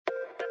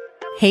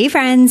Hey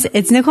friends,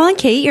 it's Nicole and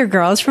Kate, your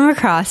girls from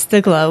across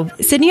the globe,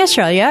 Sydney,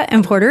 Australia,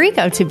 and Puerto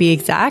Rico to be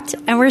exact,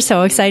 and we're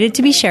so excited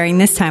to be sharing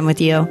this time with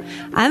you.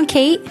 I'm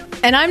Kate.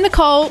 And I'm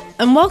Nicole,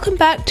 and welcome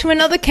back to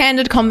another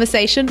candid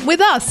conversation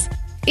with us.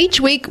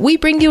 Each week, we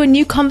bring you a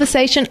new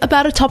conversation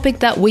about a topic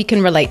that we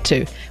can relate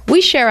to.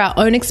 We share our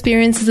own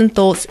experiences and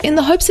thoughts in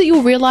the hopes that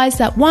you'll realize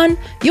that 1,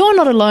 you're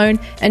not alone,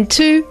 and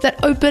 2,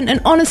 that open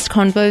and honest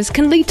convos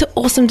can lead to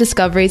awesome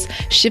discoveries,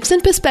 shifts in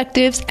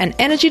perspectives, and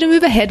energy to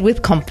move ahead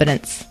with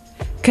confidence.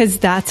 Because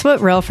that's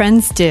what real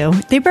friends do.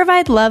 They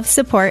provide love,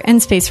 support,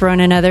 and space for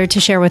one another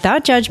to share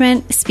without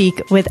judgment,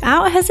 speak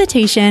without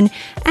hesitation,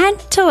 and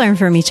to learn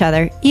from each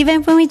other,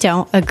 even when we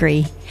don't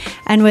agree.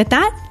 And with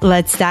that,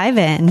 let's dive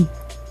in.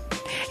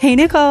 Hey,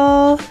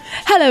 Nicole.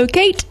 Hello,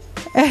 Kate.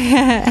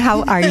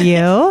 How are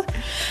you?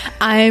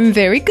 I'm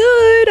very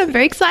good. I'm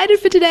very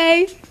excited for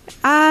today.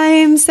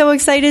 I'm so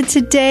excited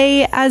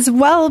today as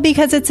well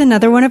because it's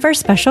another one of our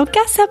special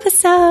guest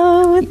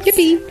episodes.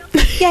 Yippee.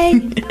 Yay.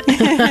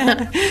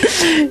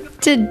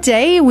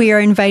 Today we are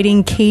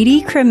inviting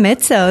Katie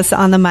Krimitsos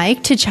on the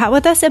mic to chat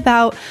with us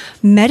about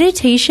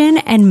meditation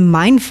and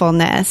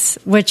mindfulness,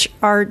 which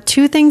are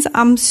two things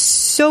I'm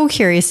so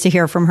curious to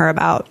hear from her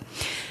about.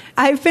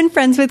 I've been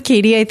friends with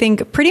Katie, I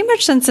think, pretty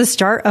much since the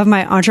start of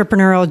my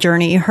entrepreneurial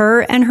journey.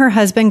 Her and her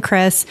husband,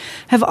 Chris,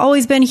 have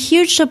always been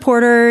huge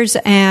supporters,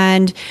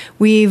 and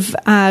we've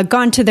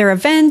gone to their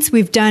events.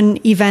 We've done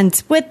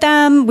events with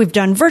them. We've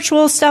done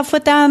virtual stuff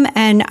with them,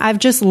 and I've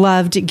just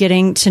loved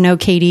getting to know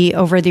Katie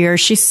over the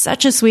years. She's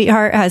such a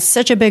sweetheart, has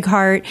such a big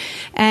heart,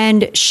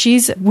 and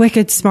she's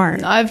wicked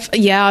smart. I've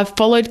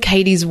followed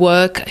Katie's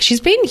work.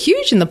 She's been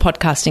huge in the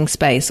podcasting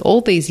space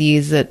all these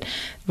years that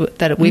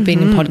we've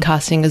been in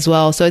podcasting as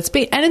well. So it's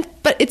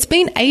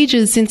been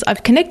ages since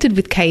I've connected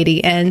with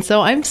Katie. And so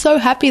I'm so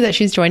happy that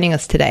she's joining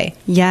us today.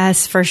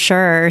 Yes, for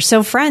sure.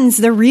 So friends,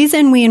 the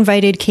reason we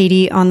invited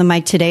Katie on the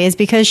mic today is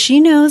because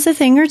she knows a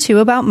thing or two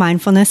about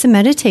mindfulness and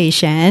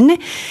meditation.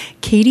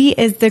 Katie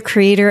is the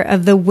creator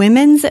of the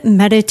Women's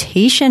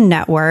Meditation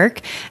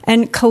Network,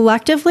 and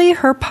collectively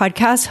her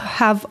podcasts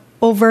have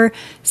over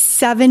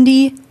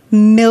 70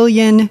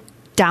 million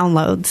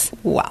downloads.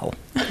 Wow.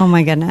 Oh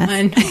my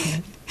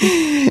goodness.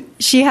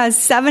 She has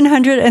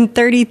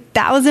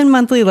 730,000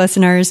 monthly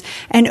listeners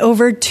and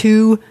over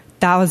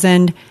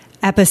 2,000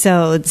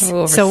 episodes.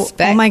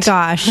 Oh my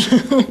gosh.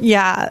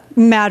 Yeah,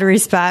 mad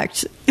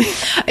respect.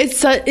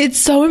 It's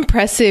so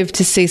impressive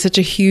to see such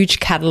a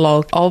huge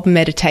catalog of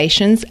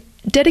meditations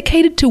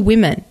dedicated to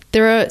women.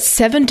 There are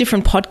 7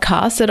 different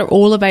podcasts that are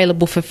all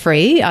available for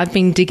free. I've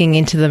been digging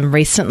into them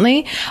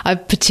recently.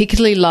 I've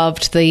particularly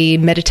loved the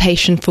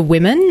meditation for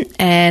women.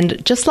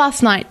 And just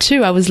last night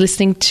too, I was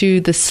listening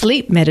to the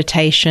sleep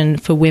meditation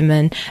for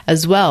women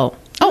as well.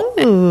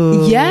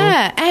 Ooh.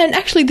 Yeah. And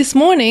actually this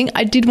morning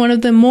I did one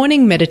of the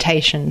morning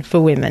meditation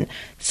for women.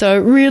 So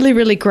really,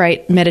 really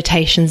great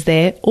meditations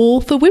there,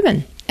 all for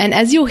women. And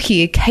as you'll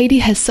hear, Katie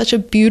has such a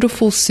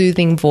beautiful,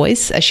 soothing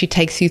voice as she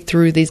takes you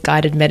through these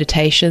guided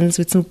meditations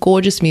with some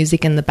gorgeous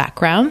music in the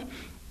background.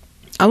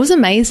 I was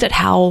amazed at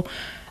how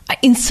I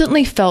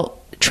instantly felt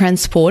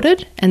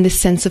transported, and this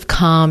sense of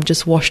calm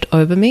just washed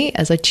over me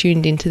as I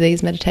tuned into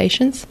these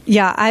meditations.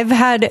 Yeah, I've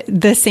had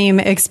the same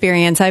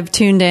experience. I've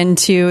tuned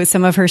into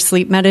some of her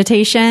sleep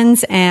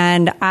meditations,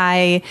 and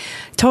I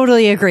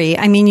totally agree.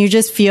 I mean, you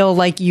just feel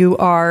like you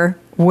are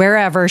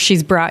wherever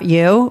she's brought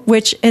you,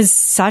 which is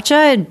such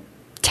a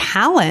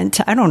talent.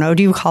 I don't know.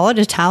 Do you call it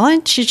a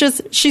talent?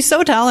 She's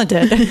so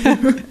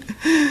talented.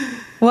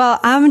 Well,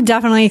 I'm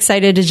definitely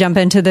excited to jump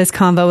into this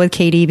convo with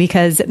Katie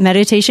because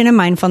meditation and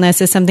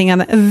mindfulness is something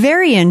I'm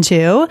very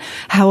into.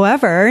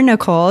 However,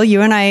 Nicole,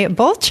 you and I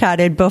both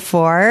chatted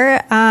before.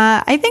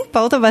 I think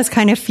both of us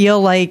kind of feel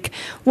like,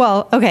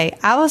 well, okay,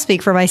 I will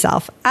speak for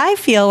myself. I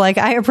feel like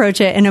I approach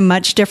it in a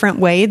much different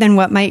way than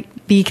what might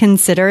be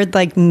considered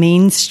like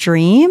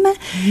mainstream.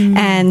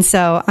 And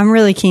so I'm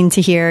really keen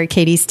to hear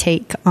Katie's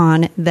take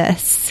on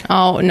this.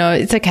 Oh, no,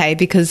 it's okay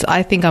because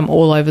I think I'm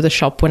all over the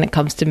shop when it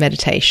comes to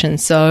meditation.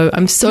 So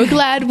I'm so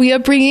glad we are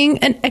bringing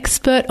an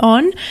expert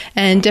on,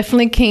 and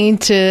definitely keen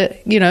to,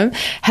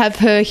 have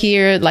her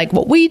hear like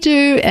what we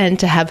do and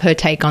to have her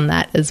take on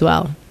that as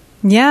well.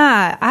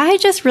 Yeah, I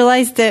just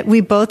realized that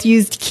we both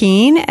used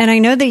keen, and I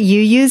know that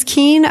you use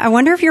keen. I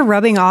wonder if you're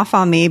rubbing off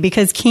on me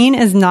because keen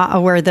is not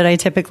a word that I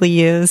typically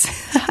use.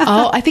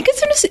 Oh, I think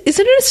is it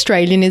an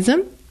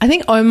Australianism? I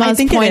think Omar's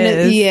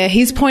pointed. Yeah,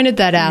 he's pointed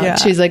that out. Yeah.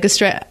 She's like,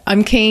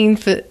 I'm keen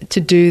to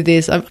do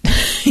this.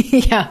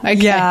 Yeah. Okay.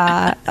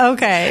 Yeah.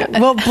 Okay.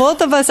 Well,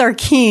 both of us are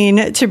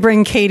keen to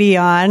bring Katie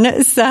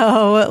on,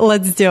 so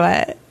let's do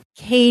it.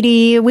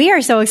 Katie, we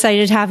are so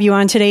excited to have you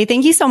on today.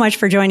 Thank you so much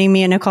for joining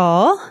me and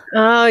Nicole.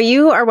 Oh,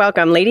 you are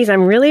welcome. Ladies,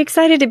 I'm really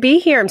excited to be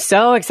here. I'm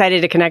so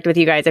excited to connect with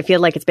you guys. I feel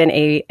like it's been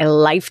a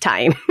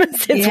lifetime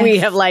since we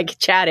have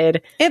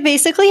chatted. It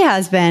basically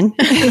has been.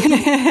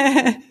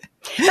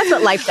 That's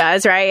what life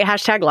does, right?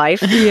 Hashtag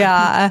life.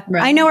 Yeah.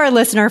 Right. I know our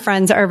listener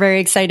friends are very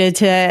excited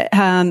to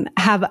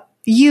have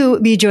you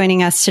be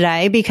joining us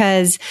today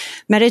because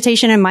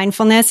meditation and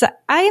mindfulness,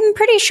 I'm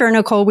pretty sure,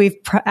 Nicole, we've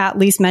at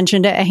least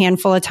mentioned it a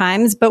handful of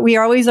times, but we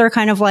always are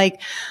kind of like,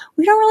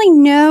 we don't really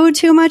know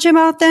too much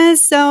about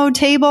this. So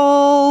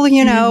table,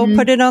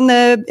 put it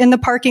in the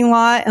parking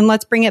lot and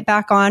let's bring it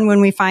back on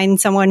when we find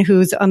someone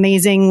who's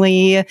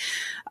amazingly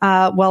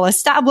well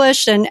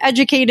established and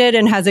educated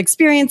and has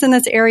experience in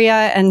this area.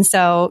 And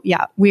so,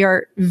 yeah, we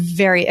are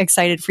very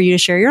excited for you to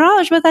share your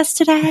knowledge with us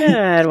today.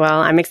 Good.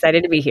 Well, I'm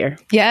excited to be here.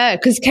 Yeah,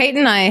 because Kate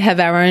and I have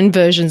our own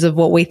versions of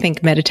what we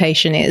think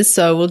meditation is.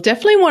 So we'll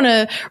definitely want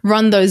to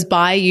run those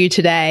by you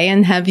today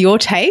and have your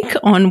take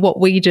on what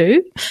we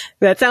do.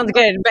 That sounds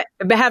good.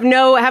 But have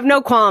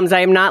no qualms. I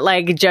am not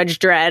like Judge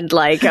Dredd,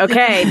 like,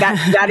 okay,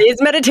 that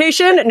is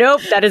meditation.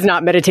 Nope, that is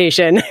not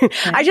meditation. Right.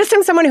 I just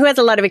am someone who has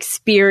a lot of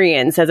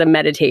experience as a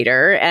meditator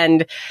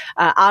and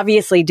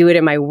obviously do it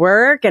in my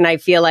work. And I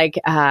feel like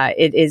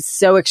it is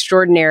so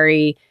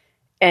extraordinary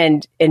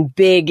and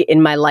big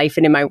in my life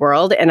and in my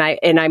world. And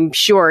I'm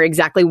sure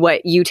exactly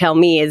what you tell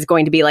me is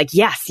going to be like,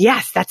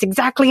 yes, that's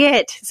exactly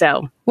it.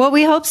 So. Well,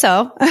 we hope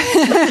so.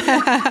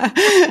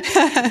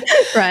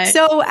 Right.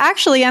 So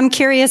actually, I'm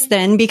curious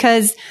then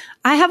because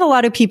I have a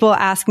lot of people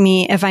ask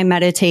me if I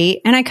meditate,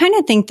 and I kind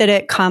of think that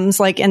it comes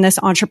like in this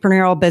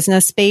entrepreneurial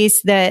business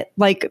space that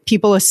like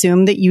people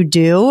assume that you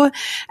do.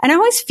 And I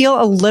always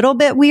feel a little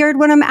bit weird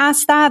when I'm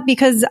asked that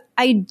because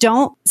I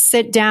don't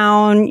sit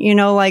down,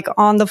 like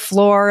on the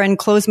floor and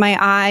close my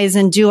eyes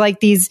and do like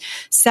these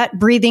set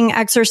breathing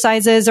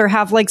exercises or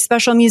have like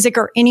special music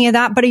or any of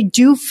that. But I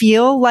do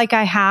feel like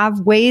I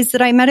have ways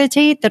that I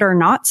meditate that are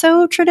not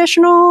so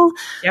traditional.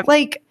 Yep.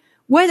 Like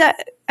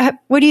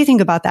what do you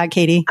think about that,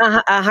 Katie?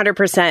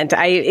 100%.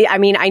 I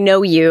mean, I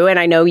know you and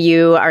I know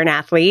you are an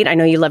athlete. I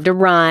know you love to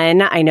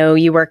run. I know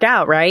you work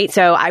out, right?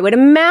 So I would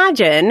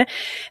imagine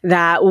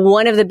that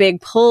one of the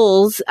big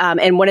pulls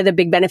and one of the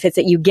big benefits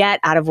that you get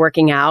out of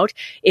working out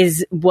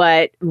is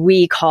what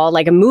we call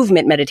like a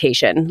movement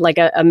meditation, like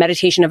a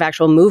meditation of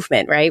actual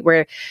movement, right?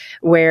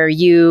 Where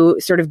you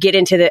sort of get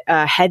into the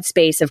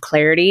headspace of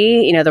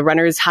clarity, the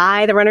runner's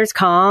high, the runner's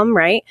calm,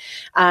 right?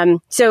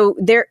 So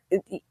there,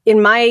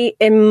 in my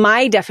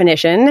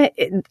definition,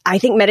 I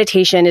think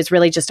meditation is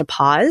really just a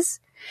pause.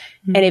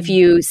 Mm-hmm. And if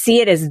you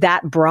see it as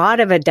that broad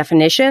of a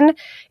definition,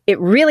 it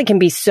really can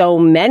be so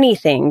many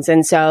things.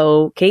 And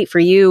so, Kate, for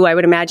you, I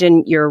would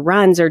imagine your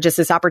runs are just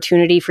this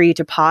opportunity for you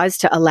to pause,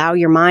 to allow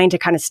your mind to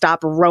kind of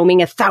stop roaming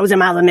 1,000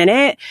 miles a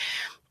minute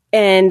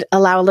and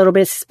allow a little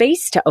bit of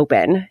space to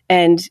open.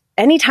 And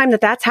anytime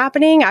that's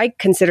happening, I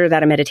consider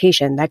that a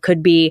meditation. That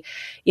could be,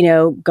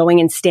 going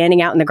and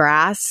standing out in the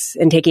grass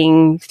and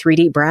taking 3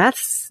 deep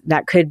breaths.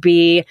 That could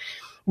be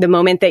the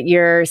moment that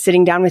you're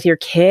sitting down with your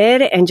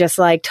kid and just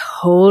like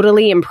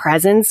totally in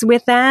presence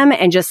with them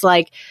and just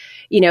like,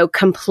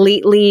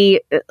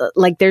 completely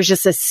like there's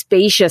just a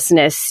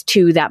spaciousness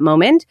to that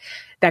moment.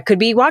 That could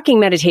be walking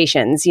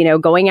meditations,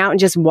 going out and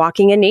just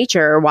walking in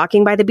nature or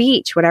walking by the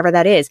beach, whatever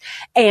that is.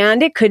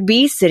 And it could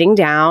be sitting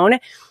down,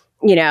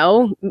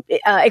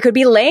 it could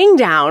be laying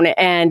down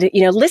and,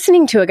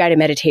 listening to a guided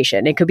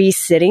meditation. It could be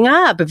sitting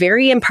up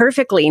very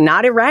imperfectly,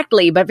 not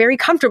erectly, but very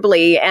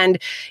comfortably and,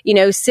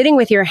 sitting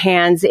with your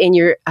hands in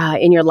your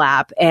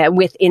lap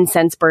with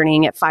incense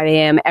burning at 5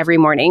 a.m. every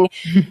morning.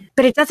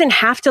 But it doesn't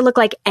have to look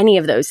like any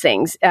of those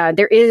things.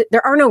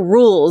 There are no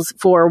rules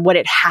for what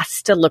it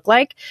has to look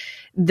like.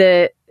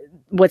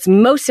 What's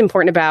most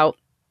important about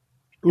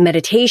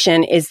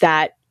meditation is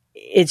that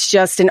it's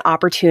just an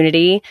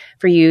opportunity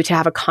for you to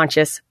have a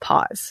conscious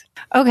pause.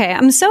 Okay,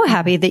 I'm so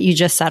happy that you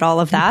just said all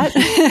of that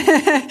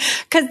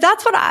because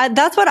that's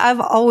what I've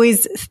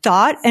always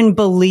thought and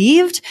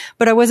believed,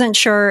 but I wasn't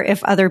sure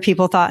if other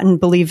people thought and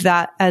believed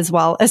that as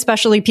well,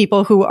 especially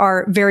people who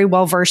are very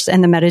well versed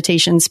in the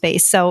meditation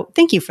space. So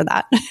thank you for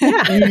that.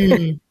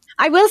 Yeah.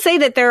 I will say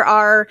that there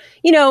are,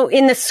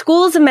 in the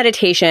schools of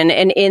meditation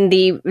and in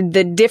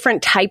the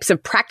different types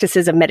of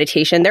practices of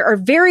meditation, there are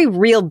very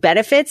real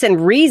benefits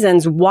and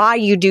reasons why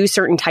you do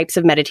certain types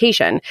of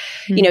meditation.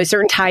 Mm-hmm.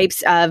 Certain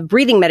types of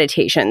breathing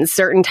meditations,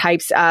 certain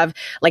types of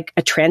like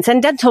a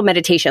transcendental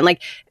meditation,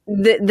 like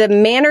the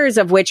manners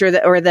of which or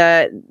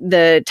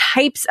the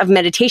types of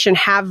meditation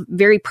have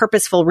very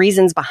purposeful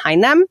reasons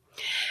behind them.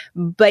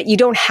 But you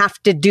don't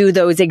have to do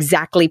those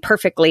exactly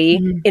perfectly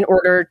in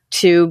order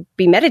to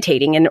be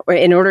meditating and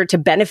in order to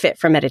benefit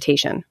from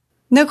meditation.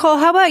 Nicole,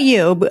 how about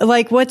you?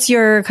 Like, what's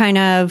your kind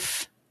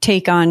of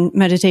take on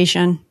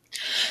meditation?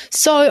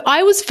 So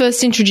I was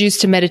first introduced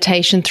to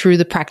meditation through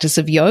the practice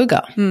of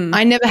yoga.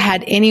 I never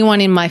had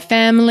anyone in my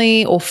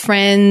family or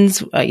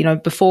friends,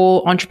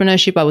 before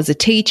entrepreneurship, I was a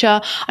teacher.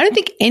 I don't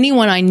think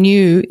anyone I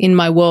knew in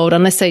my world,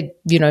 unless they,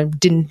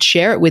 didn't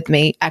share it with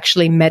me,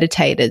 actually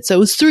meditated. So it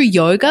was through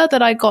yoga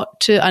that I got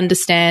to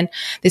understand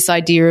this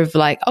idea of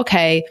like,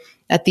 okay,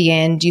 at the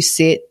end, you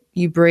sit,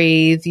 you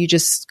breathe, you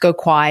just go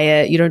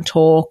quiet, you don't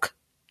talk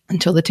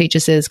until the teacher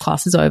says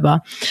class is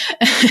over.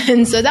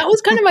 And so that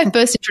was kind of my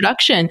first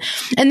introduction.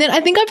 And then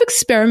I think I've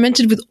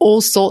experimented with all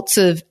sorts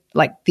of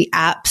like the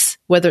apps,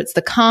 whether it's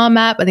the Calm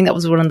app. I think that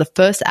was one of the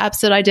first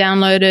apps that I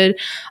downloaded.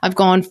 I've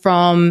gone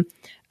from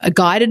a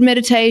guided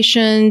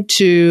meditation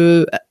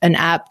to an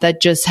app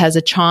that just has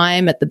a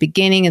chime at the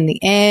beginning and the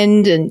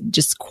end and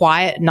just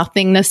quiet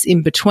nothingness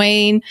in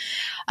between.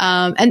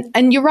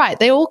 And you're right.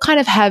 They all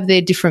kind of have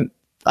their different,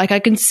 like I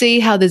can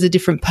see how there's a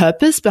different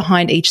purpose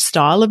behind each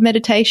style of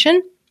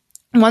meditation.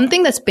 One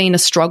thing that's been a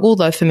struggle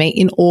though for me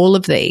in all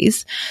of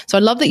these, so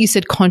I love that you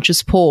said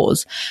conscious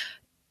pause,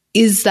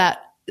 is that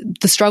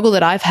the struggle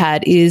that I've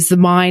had is the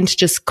mind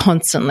just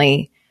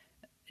constantly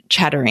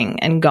chattering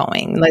and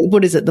going. Like,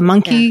 what is it? The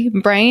monkey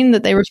brain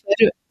that they refer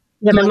to?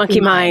 The monkey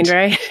mind,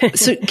 right?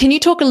 So can you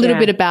talk a little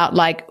bit about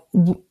like,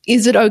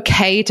 is it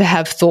okay to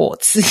have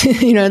thoughts,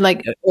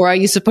 like, or are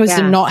you supposed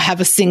to not have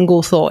a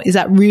single thought? Is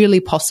that really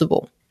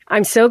possible?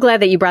 I'm so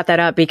glad that you brought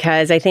that up,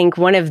 because I think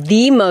one of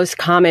the most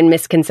common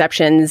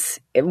misconceptions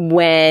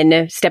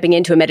when stepping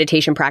into a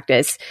meditation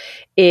practice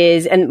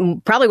is,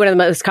 and probably one of the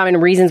most common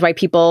reasons why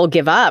people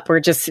give up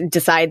or just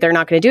decide they're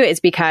not going to do it, is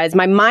because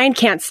my mind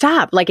can't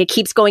stop. Like, it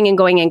keeps going and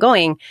going and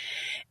going.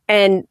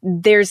 And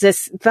there's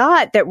this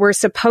thought that we're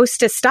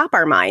supposed to stop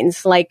our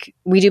minds. Like,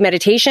 we do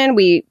meditation,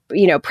 we,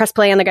 press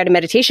play on the guided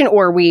meditation,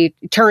 or we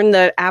turn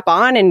the app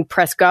on and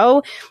press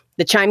go.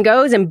 The chime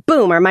goes and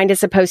boom, our mind is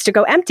supposed to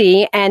go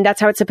empty. And that's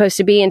how it's supposed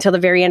to be until the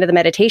very end of the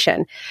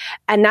meditation.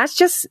 And that's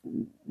just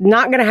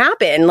not going to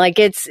happen. Like,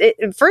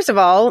 first of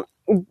all,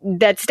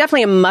 that's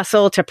definitely a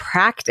muscle to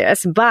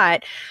practice,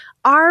 but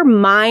our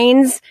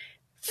mind's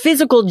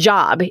physical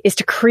job is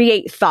to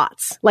create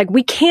thoughts. Like,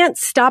 we can't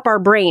stop our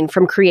brain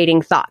from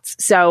creating thoughts.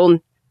 So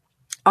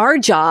our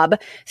job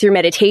through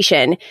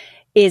meditation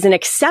is an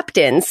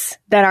acceptance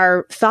that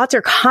our thoughts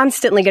are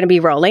constantly going to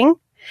be rolling,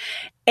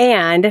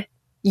 and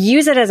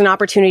use it as an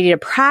opportunity to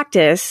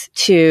practice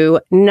to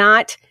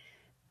not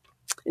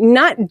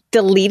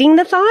deleting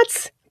the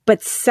thoughts,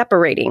 but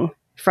separating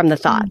from the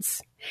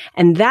thoughts.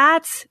 And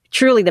that's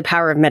truly the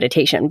power of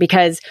meditation,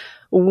 because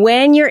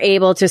when you're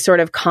able to sort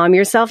of calm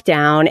yourself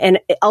down, and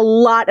a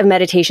lot of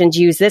meditations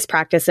use this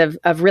practice of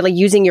really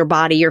using your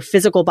body, your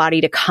physical body,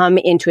 to come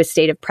into a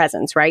state of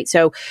presence, right?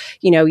 So,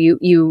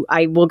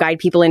 I will guide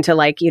people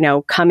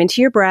into come into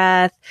your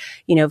breath,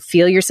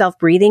 feel yourself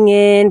breathing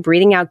in,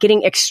 breathing out,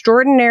 getting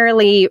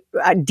extraordinarily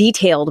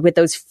detailed with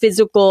those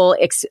physical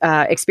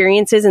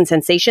experiences and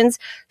sensations,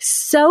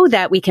 so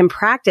that we can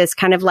practice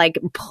kind of like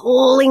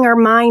pulling our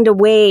mind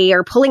away,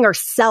 or pulling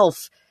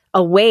ourself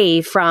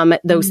away from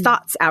those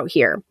thoughts out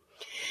here.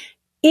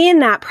 In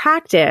that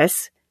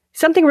practice,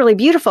 something really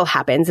beautiful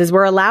happens, is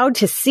we're allowed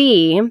to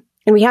see, and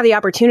we have the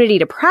opportunity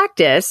to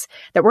practice,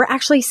 that we're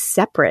actually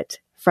separate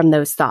from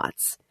those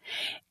thoughts.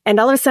 And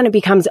all of a sudden it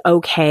becomes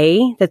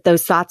okay that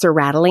those thoughts are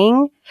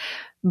rattling,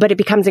 but it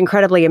becomes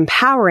incredibly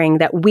empowering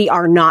that we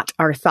are not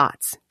our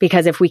thoughts.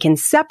 Because if we can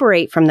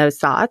separate from those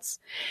thoughts,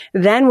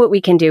 then what we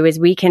can do is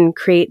we can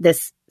create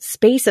this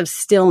space of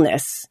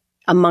stillness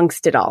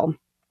amongst it all.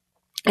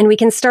 And we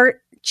can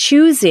start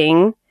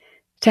choosing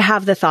to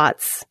have the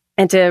thoughts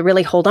and to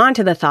really hold on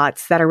to the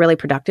thoughts that are really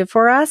productive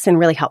for us and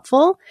really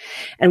helpful.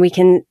 And we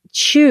can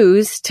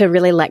choose to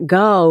really let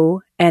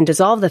go and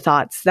dissolve the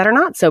thoughts that are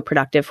not so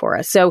productive for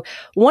us. So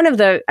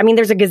there's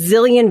a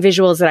gazillion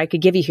visuals that I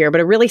could give you here,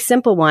 but a really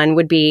simple one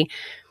would be,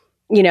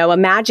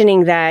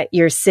 imagining that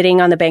you're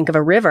sitting on the bank of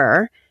a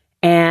river,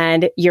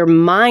 and your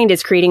mind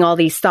is creating all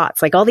these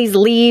thoughts, like all these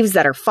leaves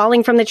that are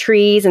falling from the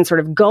trees and sort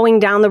of going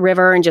down the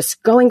river and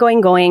just going.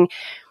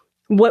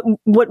 What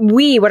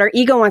our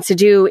ego wants to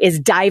do is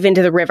dive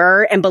into the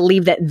river and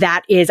believe that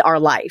that is our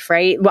life,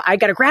 right? Well, I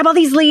got to grab all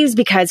these leaves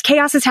because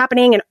chaos is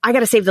happening and I got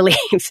to save the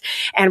leaves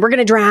and we're going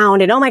to drown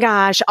and oh my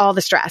gosh, all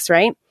the stress,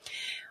 right?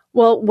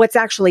 Well, what's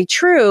actually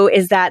true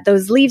is that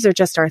those leaves are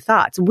just our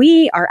thoughts.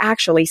 We are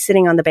actually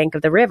sitting on the bank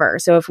of the river.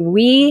 So if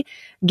we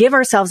give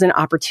ourselves an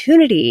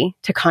opportunity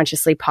to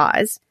consciously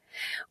pause,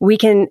 we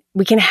can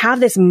have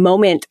this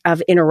moment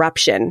of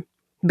interruption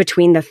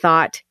between the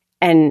thought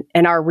and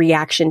our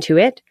reaction to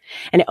it.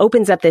 And it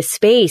opens up this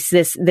space,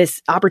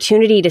 this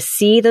opportunity to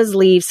see those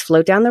leaves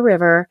float down the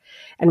river,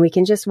 and we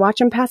can just watch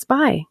them pass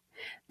by.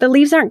 The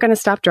leaves aren't going to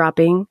stop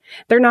dropping.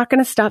 They're not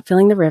going to stop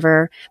filling the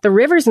river. The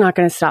river's not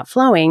going to stop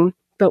flowing.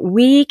 But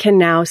we can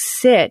now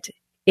sit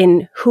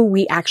in who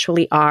we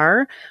actually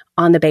are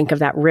on the bank of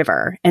that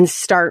river and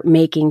start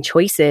making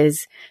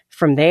choices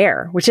from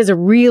there, which is a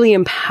really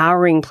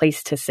empowering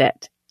place to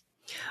sit.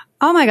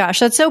 Oh my gosh,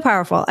 that's so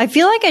powerful. I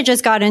feel like I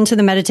just got into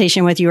the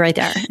meditation with you right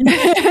there.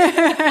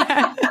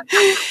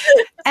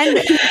 And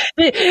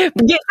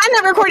I'm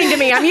not recording to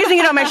me. I'm using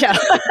it on my show.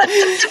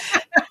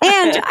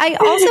 And I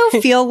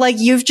also feel like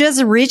you've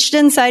just reached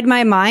inside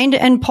my mind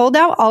and pulled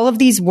out all of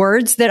these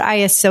words that I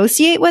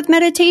associate with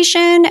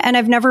meditation. And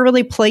I've never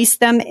really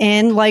placed them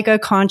in like a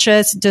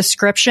conscious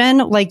description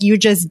like you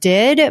just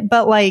did,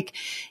 but like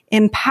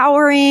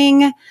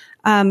empowering,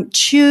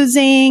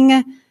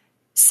 choosing,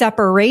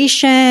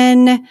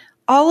 separation.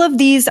 All of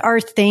these are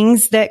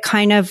things that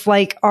kind of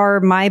like are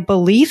my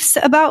beliefs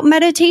about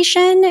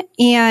meditation.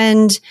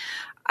 And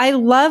I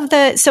love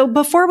so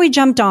before we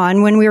jumped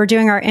on, when we were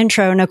doing our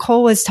intro,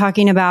 Nicole was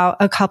talking about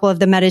a couple of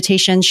the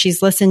meditations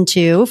she's listened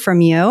to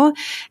from you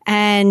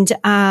and,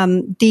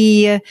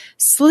 the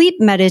sleep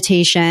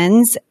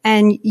meditations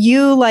and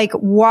you like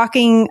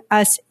walking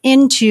us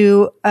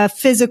into a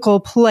physical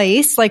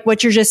place, like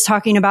what you're just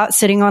talking about,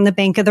 sitting on the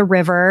bank of the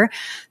river.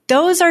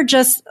 Those are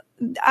just,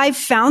 I've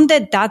found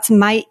that that's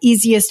my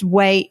easiest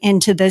way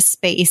into this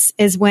space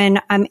is when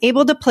I'm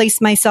able to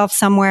place myself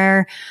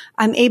somewhere.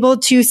 I'm able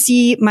to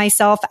see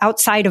myself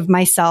outside of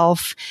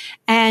myself.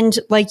 And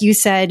like you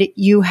said,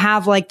 you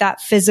have like that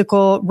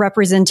physical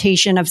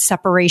representation of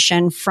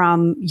separation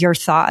from your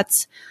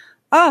thoughts.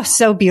 Oh,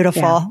 so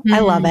beautiful. Yeah. I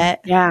love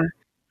it. Yeah,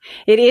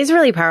 it is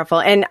really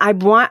powerful. And I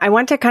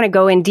want to kind of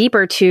go in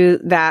deeper to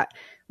that,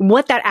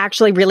 what that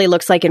actually really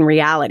looks like in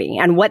reality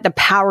and what the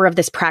power of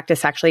this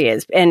practice actually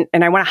is. And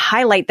I want to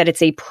highlight that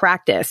it's a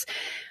practice.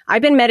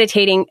 I've been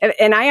meditating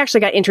and I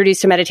actually got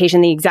introduced to meditation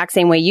the exact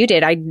same way you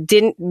did. I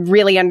didn't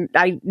really,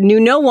 I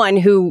knew no one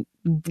who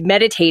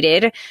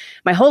meditated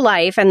my whole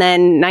life. And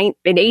then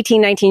at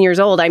 18, 19 years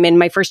old, I'm in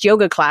my first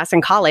yoga class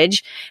in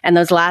college. And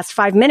those last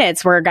 5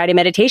 minutes were a guided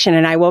meditation.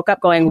 And I woke up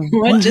going,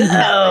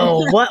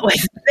 whoa, what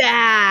was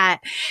that?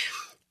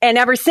 And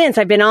ever since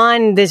I've been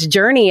on this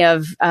journey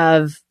of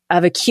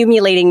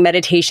accumulating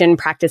meditation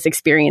practice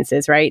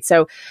experiences, right?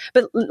 So,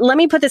 but let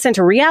me put this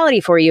into reality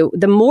for you.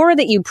 The more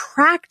that you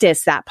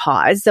practice that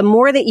pause, the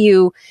more that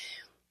you,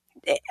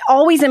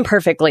 always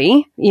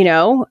imperfectly,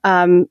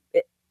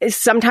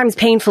 sometimes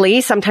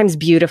painfully, sometimes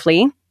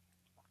beautifully.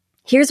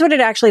 Here's what it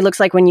actually looks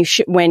like when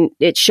when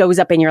it shows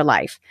up in your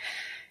life.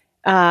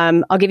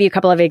 I'll give you a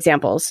couple of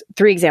examples,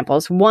 3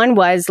 examples. One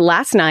was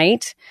last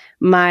night,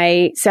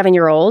 my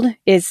 7-year-old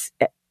is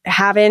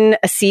having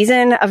a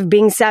season of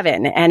being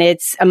 7 and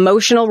it's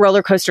emotional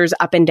roller coasters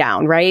up and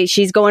down, right?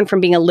 She's going from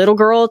being a little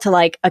girl to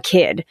like a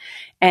kid.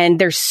 And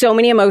there's so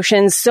many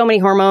emotions, so many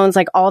hormones,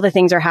 like all the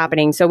things are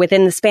happening. So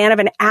within the span of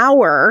an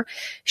hour,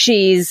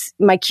 she's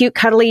my cute,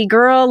 cuddly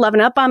girl loving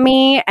up on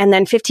me. And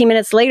then 15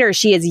 minutes later,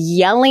 she is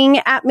yelling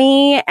at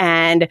me.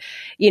 And,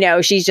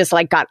 she's just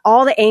like got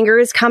all the anger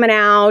is coming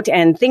out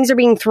and things are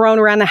being thrown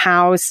around the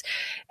house.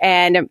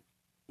 And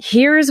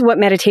here's what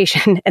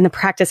meditation and the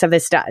practice of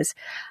this does.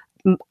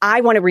 I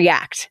want to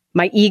react.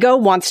 My ego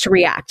wants to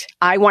react.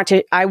 I want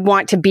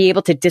to be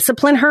able to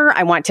discipline her.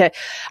 I want to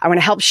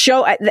help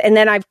show. And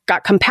then I've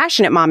got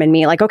compassionate mom in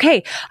me. Like,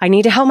 okay, I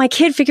need to help my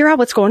kid figure out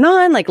what's going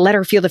on. Like, let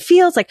her feel the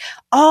feels, like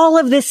all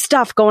of this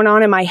stuff going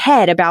on in my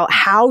head about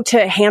how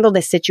to handle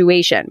this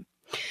situation.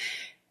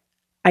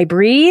 I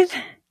breathe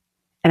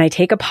and I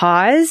take a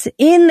pause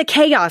in the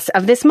chaos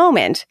of this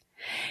moment.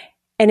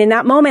 And in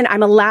that moment,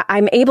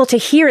 I'm able to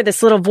hear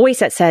this little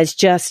voice that says,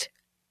 just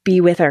be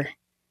with her.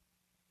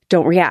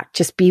 Don't react.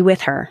 Just be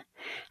with her.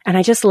 And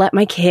I just let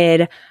my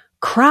kid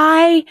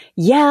cry,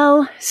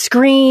 yell,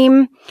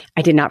 scream.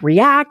 I did not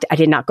react. I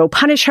did not go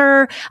punish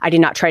her. I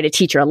did not try to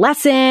teach her a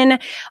lesson.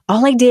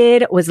 All I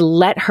did was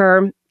let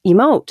her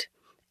emote.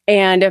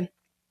 And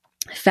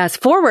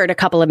fast forward a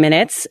couple of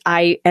minutes,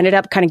 I ended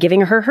up kind of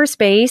giving her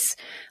space,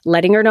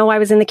 letting her know I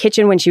was in the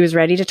kitchen when she was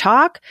ready to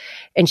talk.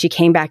 And she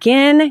came back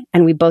in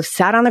and we both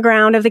sat on the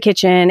ground of the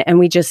kitchen and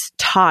we just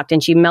talked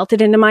and she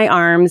melted into my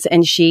arms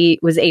and she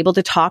was able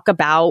to talk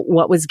about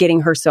what was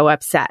getting her so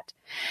upset.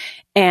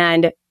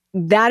 And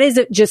that is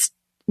just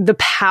the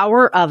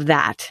power of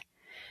that,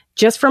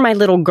 just for my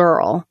little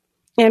girl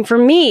and for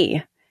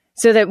me,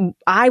 so that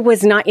I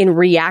was not in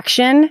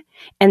reaction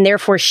and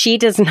therefore she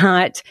does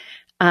not,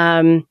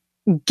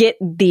 get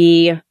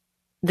the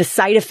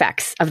side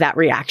effects of that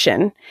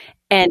reaction.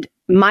 And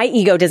my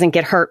ego doesn't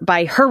get hurt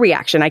by her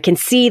reaction. I can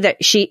see that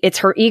it's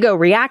her ego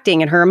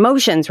reacting and her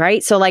emotions,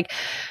 right? So like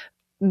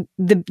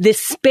this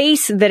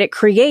space that it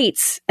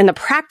creates and the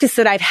practice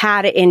that I've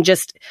had in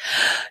just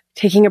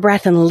taking a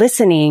breath and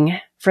listening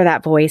for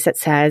that voice that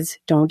says,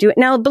 don't do it.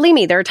 Now, believe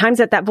me, there are times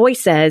that voice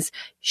says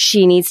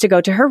she needs to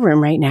go to her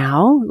room right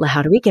now.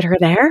 How do we get her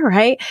there?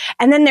 Right.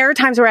 And then there are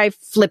times where I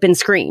flip and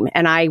scream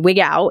and I wig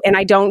out and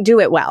I don't do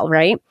it well.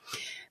 Right.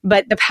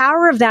 But the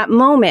power of that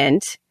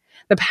moment,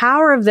 the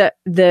power of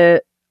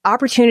the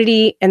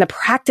opportunity and the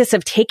practice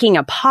of taking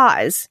a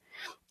pause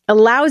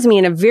allows me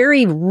in a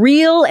very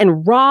real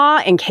and raw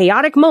and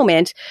chaotic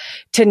moment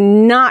to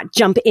not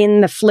jump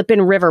in the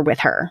flippin' river with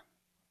her.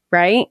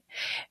 Right.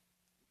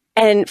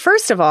 And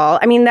first of all,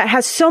 I mean, that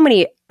has so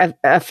many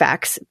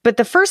effects, but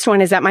the first one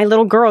is that my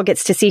little girl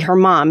gets to see her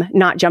mom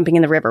not jumping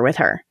in the river with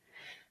her,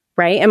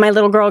 right? And my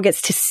little girl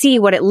gets to see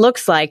what it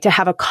looks like to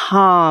have a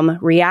calm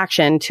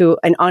reaction to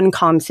an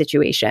uncalm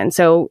situation.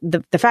 So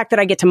the fact that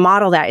I get to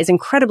model that is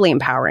incredibly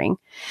empowering.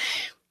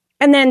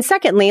 And then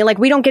secondly, like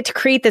we don't get to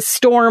create this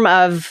storm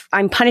of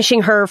I'm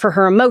punishing her for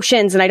her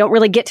emotions and I don't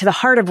really get to the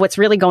heart of what's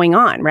really going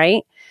on,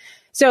 right?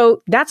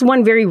 So that's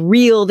one very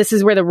real, this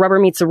is where the rubber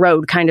meets the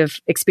road kind of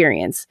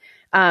experience.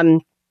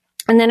 And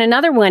then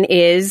another one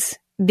is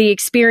the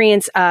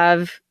experience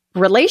of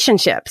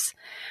relationships.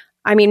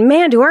 I mean,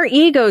 man, do our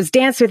egos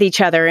dance with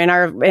each other in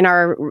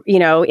our,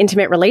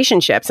 intimate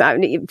relationships?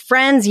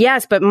 Friends,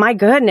 yes, but my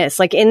goodness,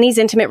 like in these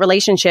intimate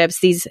relationships,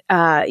 these,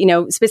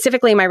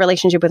 specifically my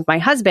relationship with my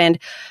husband,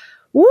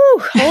 woo,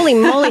 holy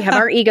moly, have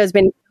our egos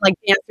been like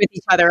danced with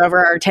each other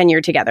over our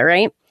tenure together,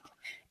 right?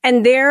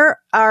 And there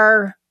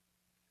are,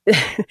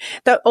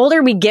 the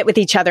older we get with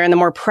each other and the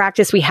more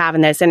practice we have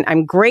in this, and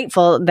I'm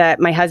grateful that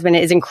my husband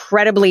is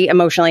incredibly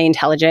emotionally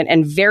intelligent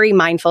and very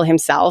mindful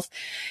himself.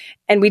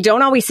 And we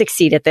don't always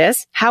succeed at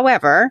this.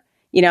 However,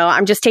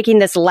 I'm just taking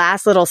this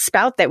last little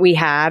spout that we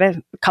had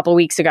a couple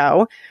weeks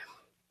ago,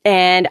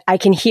 and I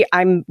can hear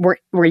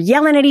we're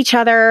yelling at each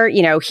other.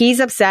 He's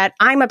upset.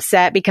 I'm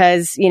upset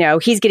because,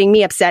 he's getting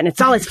me upset and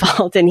it's all his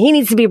fault and he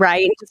needs to be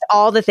right. And just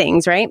all the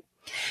things, right?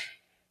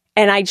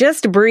 And I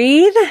just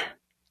breathe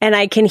and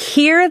I can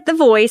hear the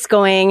voice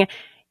going,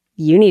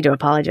 you need to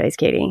apologize,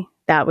 Katie.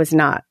 That's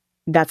not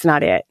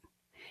it.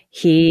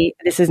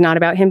 This is not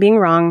about him being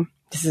wrong.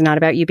 This is not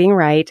about you being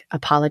right.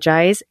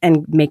 Apologize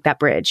and make that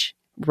bridge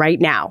right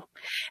now.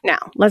 Now,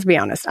 let's be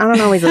honest. I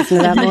don't always listen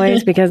to that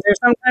voice because there's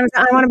sometimes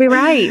I want to be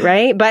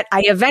right? But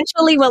I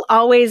eventually will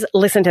always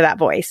listen to that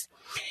voice.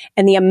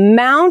 And the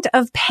amount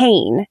of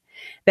pain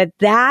that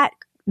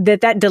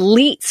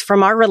deletes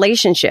from our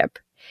relationship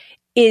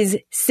is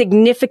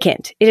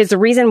significant. It is the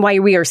reason why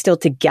we are still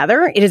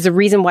together. It is the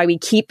reason why we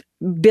keep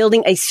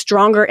building a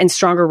stronger and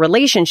stronger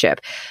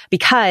relationship,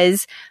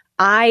 because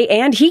I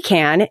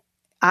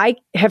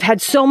have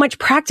had so much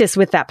practice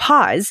with that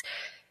pause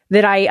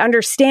that I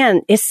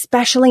understand,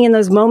 especially in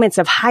those moments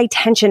of high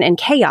tension and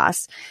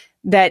chaos,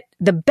 that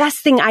the best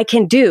thing I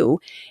can do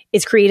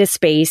is create a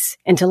space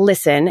and to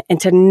listen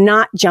and to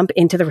not jump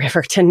into the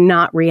river, to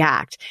not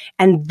react.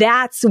 And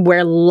that's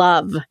where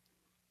love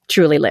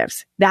truly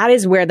lives. That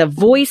is where the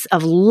voice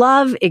of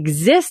love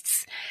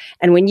exists.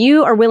 And when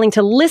you are willing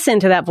to listen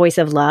to that voice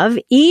of love,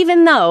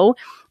 even though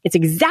it's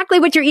exactly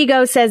what your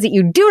ego says that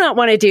you do not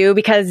want to do,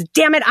 because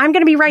damn it, I'm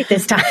going to be right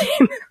this time.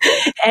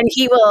 And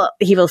he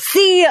will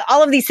see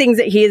all of these things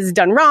that he has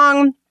done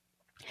wrong.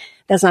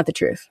 That's not the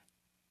truth.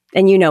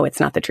 And it's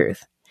not the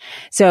truth.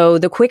 So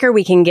the quicker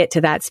we can get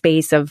to that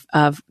space of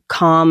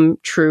calm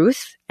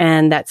truth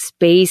and that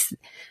space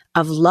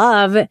of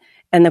love,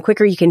 and the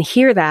quicker you can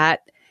hear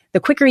that, the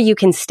quicker you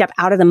can step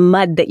out of the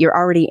mud that you're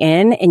already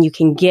in and you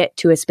can get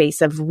to a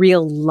space of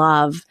real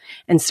love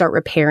and start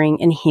repairing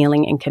and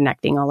healing and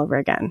connecting all over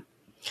again.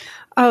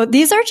 Oh,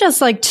 these are just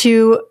like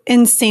two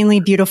insanely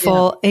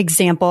beautiful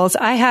examples.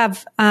 I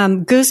have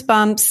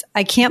goosebumps.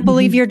 I can't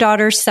believe your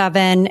daughter's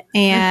 7.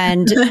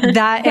 And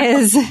that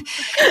is,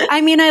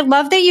 I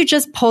love that you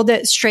just pulled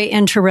it straight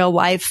into real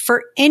life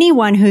for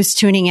anyone who's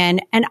tuning in.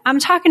 And I'm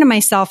talking to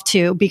myself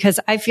too, because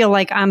I feel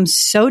like I'm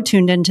so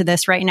tuned into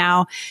this right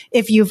now.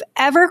 If you've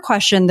ever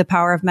questioned the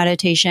power of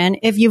meditation,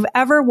 if you've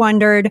ever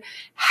wondered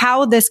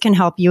how this can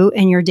help you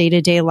in your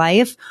day-to-day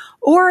life,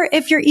 or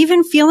if you're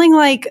even feeling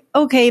like,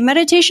 okay,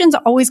 meditation's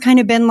always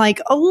kind of been like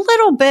a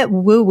little bit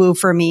woo-woo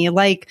for me.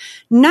 Like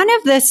none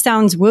of this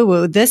sounds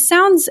woo-woo. This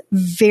sounds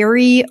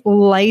very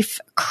life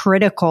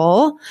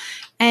critical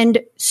and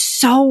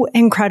so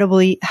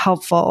incredibly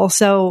helpful.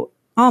 So,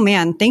 oh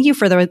man, thank you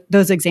for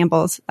those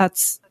examples.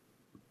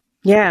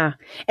 Yeah.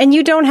 And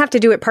you don't have to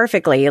do it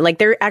perfectly. Like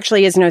there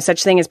actually is no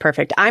such thing as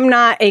perfect. I'm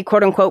not a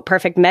quote unquote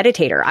perfect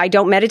meditator. I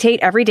don't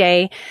meditate every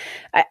day.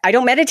 I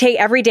don't meditate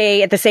every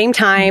day at the same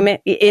time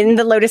in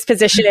the lotus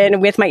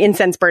position with my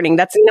incense burning.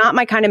 That's not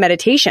my kind of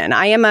meditation.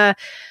 I'm a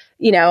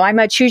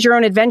choose your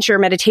own adventure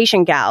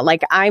meditation gal.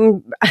 Like I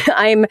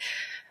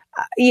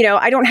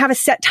don't have a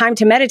set time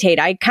to meditate.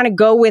 I kind of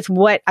go with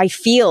what I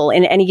feel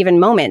in any given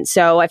moment.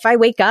 So if I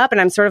wake up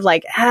and I'm sort of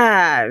like,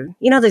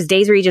 those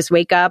days where you just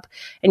wake up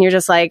and you're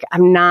just like,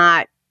 I'm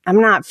not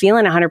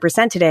feeling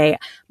 100% today.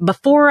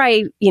 Before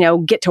I,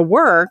 get to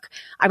work,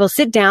 I will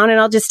sit down and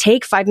I'll just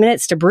take 5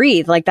 minutes to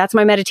breathe. Like that's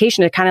my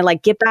meditation to kind of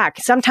like get back.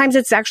 Sometimes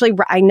it's actually,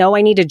 I know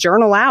I need to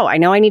journal out. I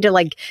know I need to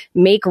like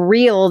make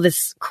real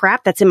this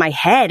crap that's in my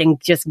head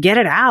and just get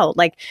it out.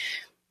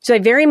 So I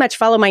very much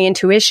follow my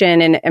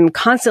intuition and am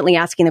constantly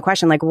asking the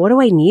question, like, what do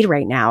I need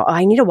right now? Oh,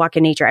 I need to walk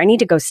in nature. I need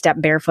to go step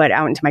barefoot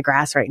out into my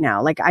grass right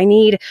now. Like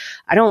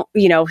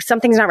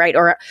something's not right.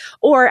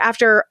 Or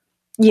after,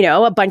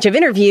 a bunch of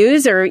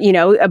interviews or,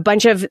 a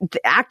bunch of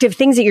active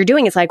things that you're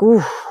doing, it's like,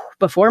 ooh,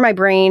 before my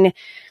brain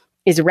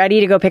is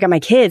ready to go pick up my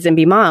kids and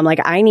be mom, like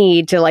I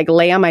need to like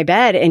lay on my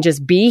bed and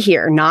just be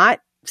here, not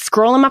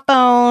scroll on my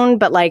phone,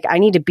 but like I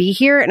need to be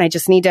here and I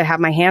just need to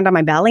have my hand on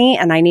my belly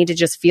and I need to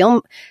just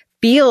feel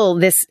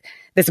this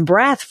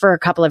breath for a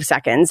couple of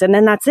seconds and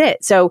then that's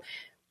it. So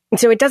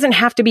it doesn't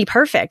have to be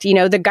perfect.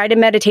 The guided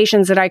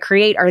meditations that I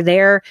create are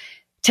there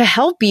to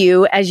help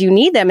you as you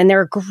need them. And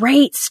they're a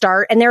great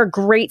start and they're a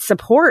great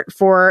support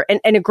for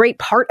and a great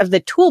part of the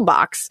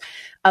toolbox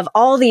of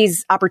all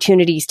these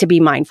opportunities to be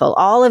mindful,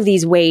 all of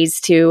these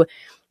ways to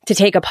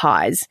take a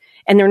pause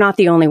And they're not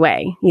the only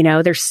way.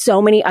 There's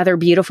so many other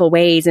beautiful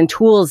ways and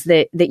tools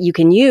that you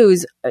can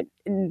use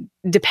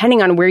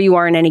depending on where you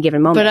are in any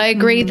given moment. But I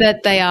agree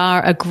that they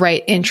are a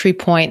great entry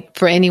point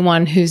for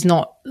anyone who's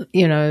not,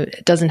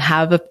 doesn't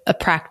have a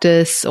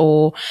practice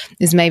or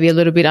is maybe a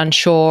little bit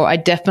unsure. I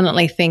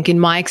definitely think in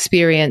my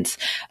experience,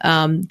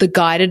 the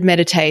guided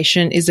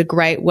meditation is a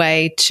great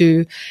way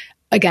to,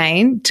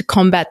 again, to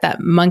combat that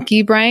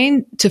monkey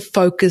brain, to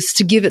focus,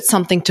 to give it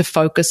something to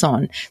focus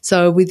on.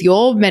 So with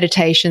your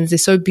meditations, they're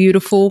so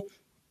beautiful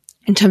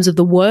in terms of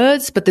the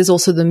words, but there's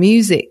also the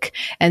music.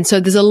 And so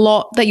there's a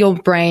lot that your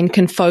brain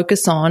can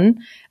focus on,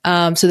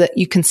 so that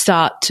you can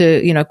start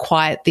to,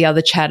 quiet the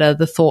other chatter,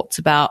 the thoughts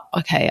about,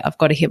 okay, I've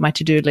got to hit my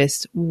to-do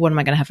list. What am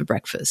I going to have for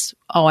breakfast?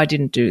 Oh, I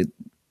didn't do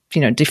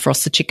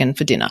defrost the chicken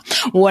for dinner,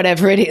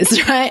 whatever it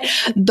is, right?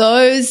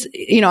 Those,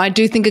 I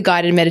do think a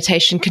guided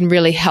meditation can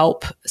really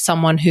help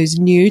someone who's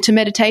new to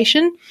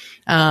meditation,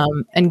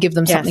 and give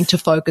them something to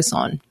focus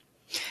on.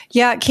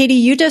 Yeah. Katie,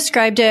 you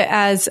described it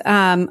as,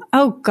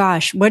 oh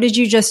gosh, what did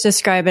you just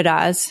describe it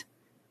as?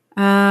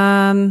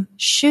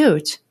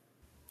 Shoot.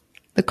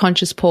 The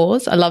conscious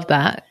pause. I love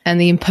that.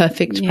 And the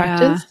imperfect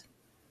practice.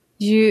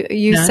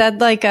 You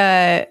said like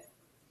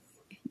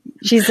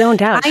she's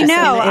zoned out. I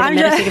know. I'm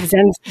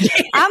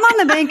on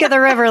the bank of the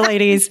river,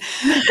 ladies.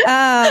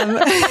 I'm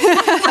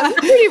a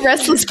pretty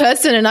restless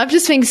person, and I've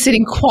just been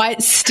sitting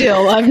quite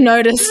still. I've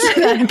noticed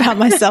that about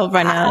myself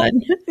right now.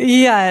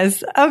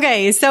 Yes.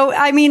 Okay. So,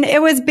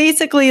 it was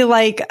basically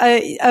like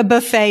a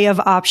buffet of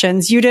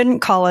options. You didn't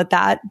call it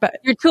that, but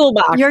your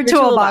toolbox. Your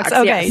toolbox.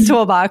 Okay. Yes.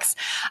 Toolbox.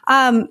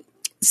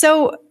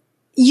 So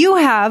you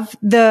have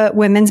the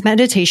Women's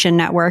Meditation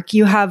Network.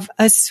 You have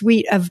a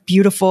suite of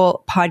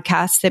beautiful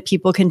podcasts that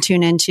people can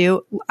tune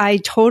into. I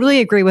totally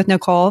agree with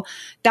Nicole.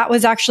 That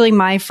was actually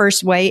my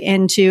first way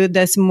into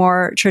this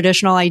more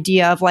traditional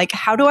idea of like,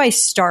 how do I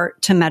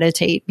start to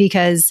meditate?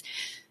 Because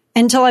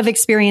until I've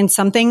experienced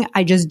something,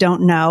 I just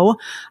don't know.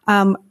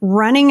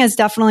 Running is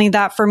definitely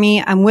that for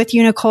me. I'm with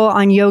you, Nicole,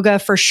 on yoga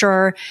for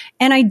sure.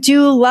 And I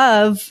do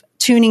love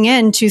tuning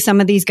in to some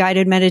of these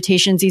guided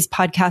meditations, these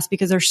podcasts,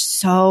 because they're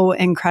so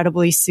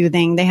incredibly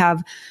soothing. They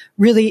have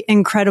really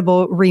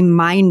incredible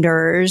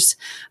reminders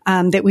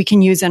that we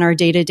can use in our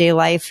day-to-day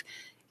life.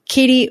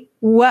 Katie,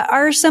 what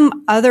are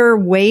some other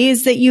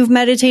ways that you've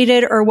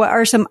meditated, or what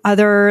are some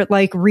other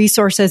like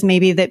resources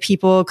maybe that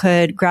people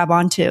could grab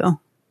onto?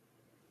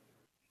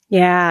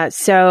 Yeah.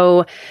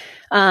 So,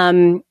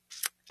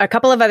 a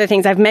couple of other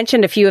things. I've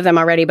mentioned a few of them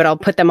already, but I'll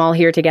put them all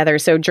here together.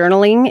 So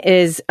journaling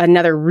is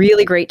another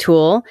really great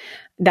tool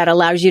that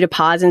allows you to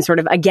pause and sort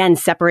of, again,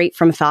 separate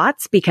from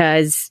thoughts,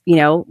 because,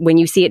 when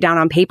you see it down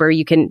on paper,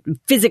 you can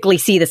physically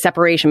see the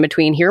separation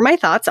between here are my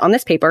thoughts on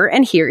this paper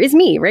and here is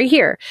me right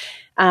here.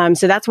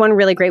 So that's one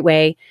really great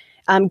way.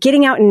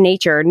 Getting out in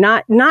nature,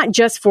 not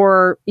just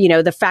for,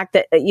 the fact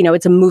that,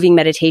 it's a moving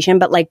meditation,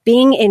 but like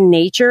being in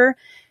nature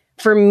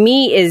for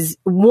me is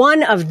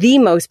one of the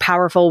most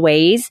powerful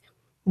ways,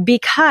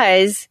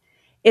 because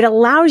it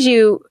allows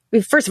you,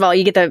 first of all,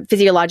 you get the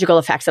physiological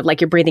effects of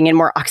like you're breathing in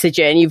more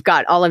oxygen. You've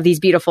got all of these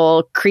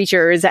beautiful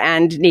creatures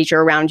and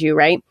nature around you,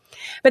 right?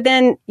 But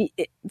then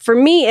for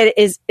me,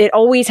 it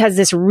always has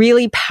this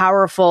really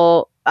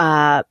powerful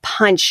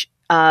punch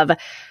of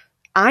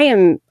I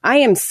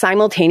am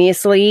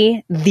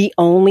simultaneously the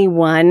only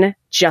one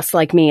just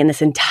like me in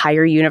this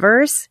entire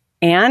universe.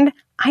 And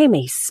I am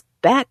a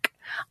speck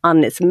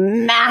on this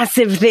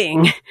massive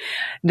thing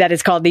that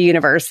is called the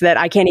universe that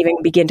I can't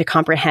even begin to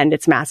comprehend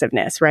its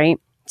massiveness, right?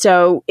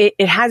 So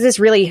it has this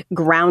really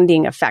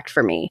grounding effect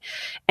for me.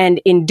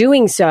 And in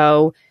doing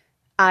so,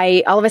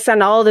 all of a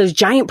sudden, all of those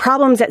giant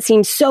problems that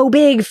seemed so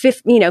big,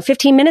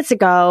 15 minutes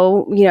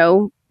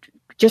ago,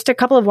 just a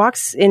couple of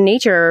walks in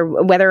nature,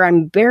 whether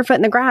I'm barefoot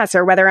in the grass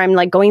or whether I'm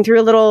like going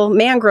through a little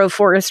mangrove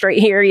forest right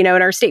here, in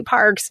our state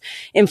parks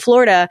in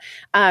Florida,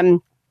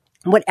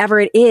 whatever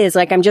it is,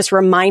 like I'm just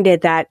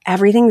reminded that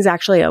everything's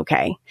actually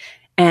okay.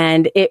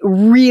 And it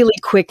really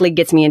quickly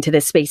gets me into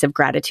this space of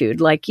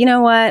gratitude. Like, you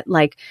know what?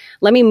 Like,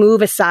 let me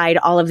move aside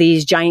all of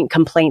these giant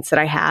complaints that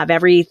I have,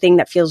 everything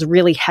that feels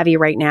really heavy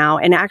right now.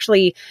 And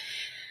actually,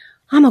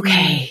 I'm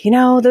okay.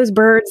 Those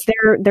birds,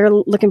 they're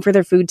looking for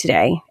their food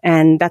today,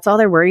 and that's all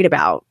they're worried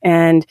about.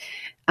 And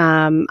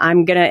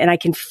I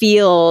can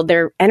feel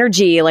their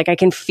energy. Like I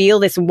can feel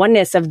this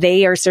oneness of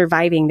they are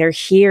surviving. They're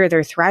here.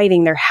 They're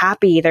thriving. They're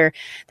happy. They're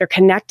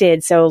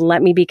connected. So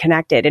let me be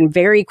connected. And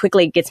very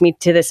quickly it gets me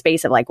to the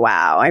space of like,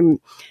 wow,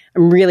 I'm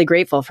really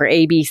grateful for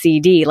A, B,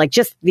 C, D, like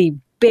just the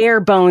bare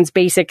bones,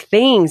 basic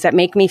things that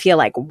make me feel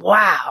like,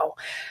 wow,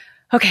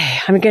 okay,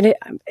 I'm good.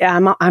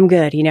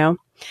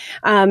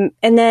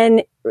 And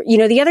then,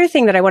 the other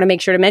thing that I want to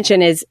make sure to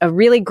mention is a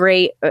really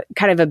great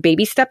kind of a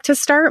baby step to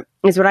start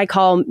is what I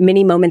call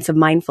mini moments of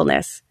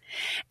mindfulness.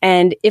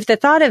 And if the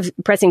thought of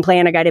pressing play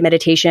on a guided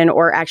meditation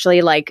or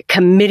actually like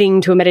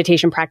committing to a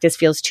meditation practice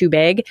feels too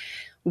big,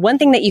 one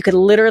thing that you could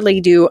literally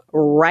do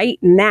right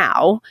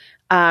now,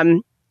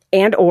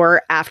 and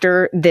or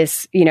after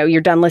this,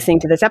 you're done listening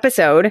to this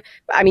episode.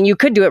 I mean, you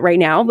could do it right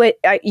now, but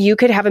you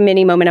could have a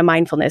mini moment of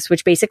mindfulness,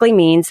 which basically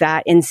means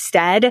that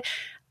instead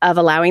of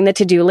allowing the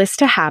to-do list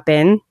to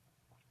happen,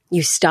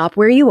 you stop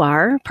where you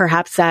are.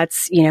 Perhaps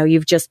that's,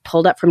 you've just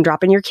pulled up from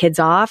dropping your kids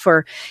off,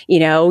 or,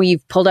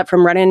 you've pulled up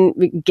from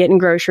getting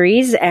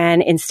groceries.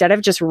 And instead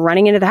of just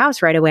running into the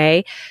house right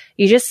away,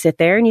 you just sit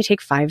there and you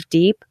take 5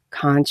 deep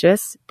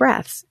conscious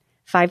breaths.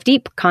 5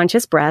 deep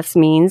conscious breaths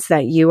means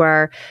that you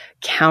are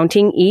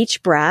counting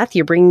each breath.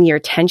 You're bringing your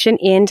attention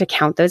in to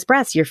count those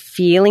breaths. You're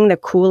feeling the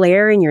cool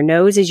air in your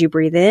nose as you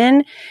breathe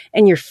in,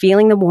 and you're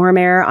feeling the warm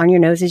air on your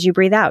nose as you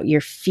breathe out.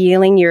 You're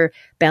feeling your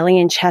belly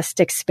and chest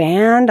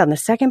expand on the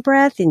second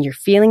breath, and you're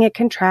feeling it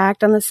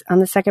contract on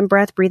the second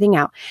breath, breathing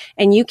out.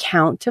 And you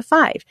count to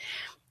 5.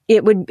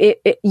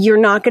 You're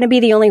not going to be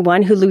the only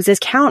one who loses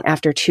count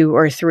after 2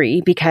 or 3,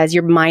 because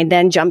your mind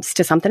then jumps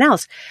to something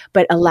else.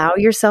 But allow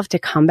yourself to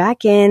come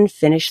back in,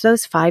 finish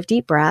those 5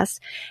 deep breaths.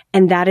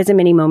 And that is a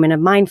mini moment of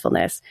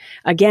mindfulness.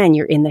 Again,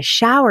 you're in the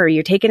shower,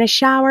 you're taking a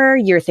shower,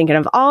 you're thinking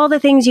of all the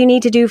things you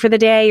need to do for the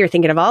day. You're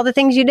thinking of all the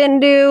things you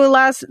didn't do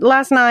last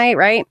night,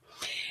 right?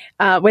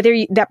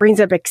 That brings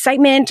up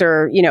excitement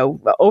or,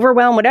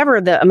 overwhelm,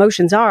 whatever the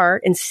emotions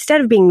are. Instead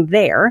of being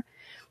there,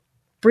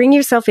 bring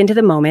yourself into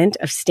the moment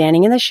of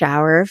standing in the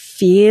shower,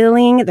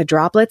 feeling the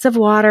droplets of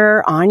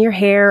water on your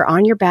hair,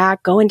 on your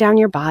back, going down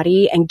your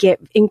body, and get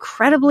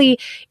incredibly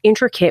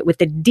intricate with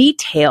the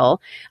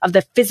detail of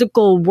the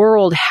physical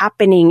world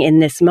happening in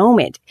this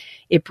moment.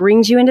 It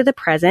brings you into the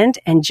present.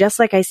 And just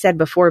like I said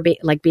before,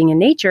 like being in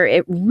nature,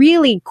 it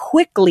really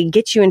quickly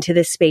gets you into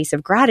this space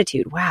of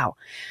gratitude. Wow,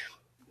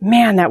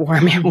 man, that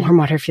warm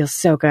water feels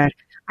so good.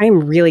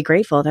 I'm really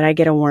grateful that I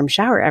get a warm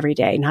shower every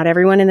day. Not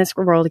everyone in this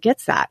world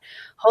gets that.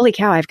 Holy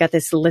cow, I've got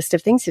this list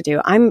of things to do.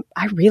 I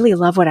really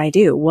love what I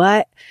do.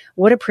 What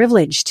a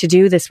privilege to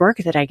do this work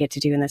that I get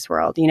to do in this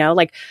world.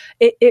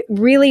 It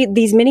really,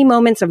 these mini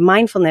moments of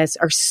mindfulness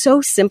are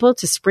so simple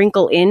to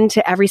sprinkle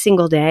into every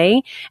single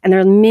day. And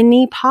they're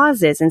mini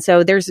pauses. And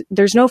so there's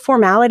no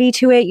formality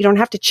to it. You don't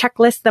have to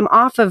checklist them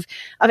off of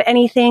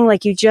anything.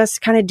 Like, you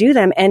just kind of do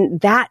them. And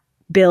that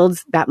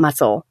builds that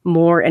muscle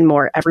more and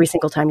more every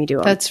single time you do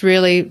it. That's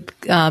really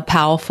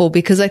powerful,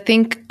 because I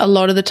think a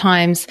lot of the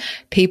times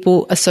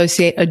people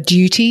associate a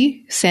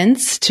duty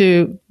sense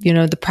to,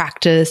 the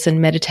practice and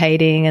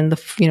meditating and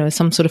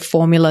some sort of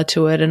formula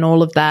to it and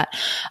all of that.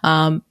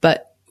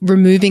 But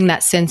removing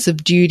that sense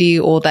of duty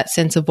or that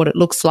sense of what it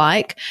looks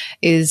like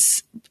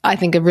is, I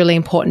think, a really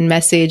important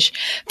message.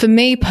 For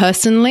me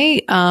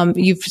personally,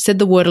 you've said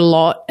the word a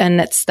lot,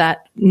 and it's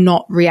that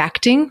not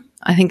reacting.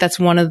 I think that's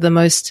one of the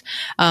most,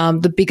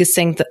 the biggest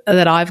things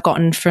that I've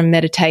gotten from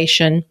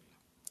meditation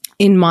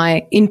in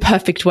my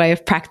imperfect way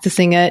of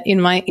practicing it,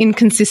 in my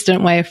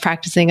inconsistent way of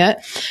practicing it.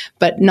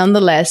 But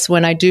nonetheless,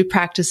 when I do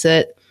practice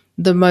it,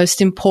 the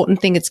most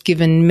important thing it's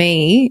given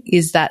me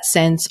is that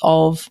sense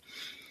of,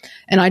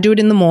 and I do it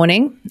in the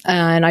morning,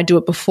 and I do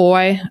it before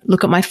I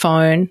look at my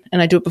phone,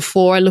 and I do it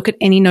before I look at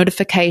any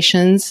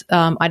notifications.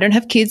 I don't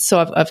have kids, so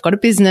I've got a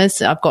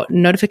business. I've got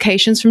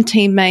notifications from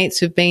teammates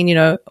who've been,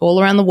 all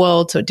around the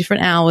world, so at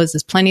different hours.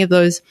 There's plenty of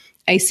those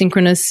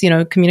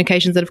asynchronous,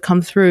 communications that have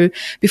come through.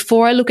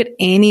 Before I look at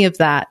any of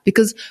that,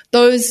 because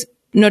those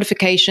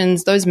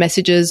notifications, those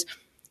messages,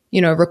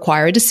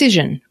 require a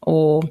decision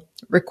or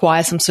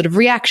require some sort of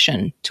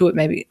reaction to it,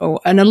 maybe, or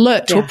an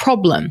alert to a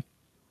problem.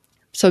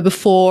 So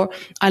before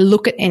I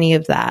look at any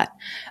of that,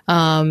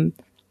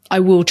 I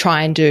will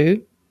try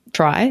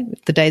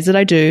the days that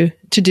I do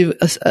to do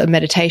a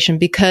meditation,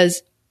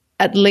 because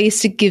at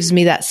least it gives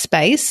me that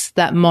space,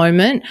 that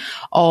moment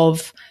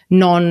of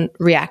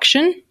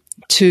non-reaction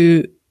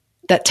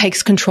that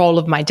takes control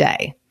of my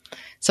day.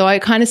 So I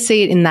kind of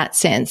see it in that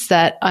sense,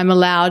 that I'm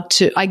allowed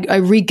to, I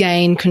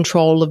regain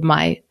control of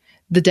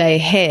the day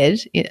ahead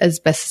as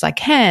best as I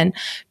can,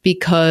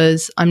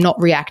 because I'm not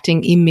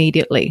reacting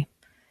immediately.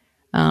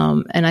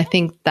 And I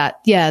think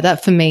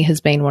that for me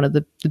has been one of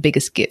the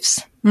biggest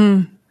gifts.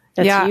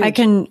 That's huge. I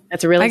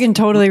can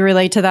totally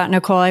relate to that,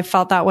 Nicole. I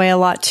felt that way a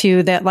lot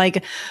too, that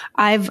like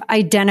I've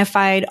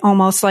identified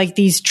almost like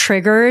these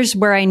triggers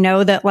where I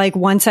know that like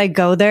once I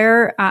go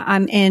there,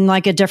 I'm in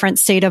like a different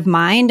state of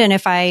mind. And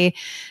if I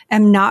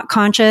am not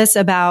conscious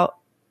about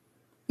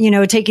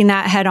taking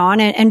that head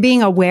on and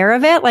being aware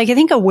of it. Like, I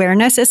think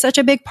awareness is such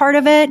a big part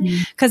of it,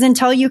 because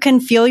until you can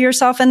feel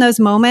yourself in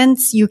those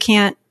moments, you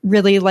can't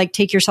really like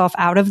take yourself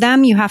out of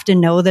them. You have to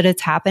know that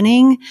it's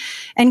happening.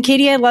 And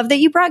Katie, I love that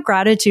you brought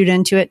gratitude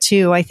into it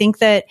too. I think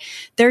that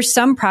there's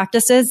some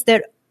practices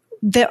that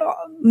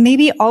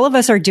maybe all of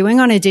us are doing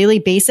on a daily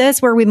basis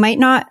where we might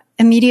not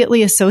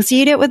immediately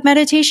associate it with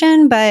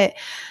meditation, but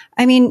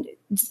I mean,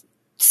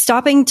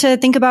 stopping to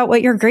think about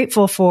what you're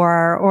grateful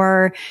for,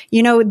 or,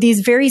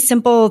 these very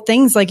simple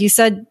things, like you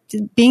said,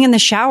 being in the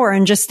shower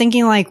and just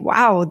thinking like,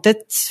 wow,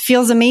 that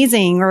feels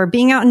amazing, or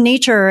being out in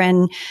nature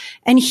and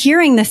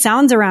hearing the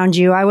sounds around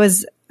you. I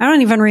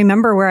don't even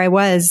remember where I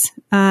was.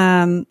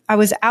 I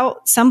was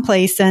out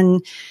someplace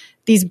and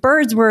these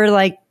birds were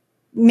like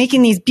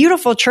making these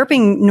beautiful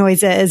chirping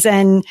noises.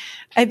 And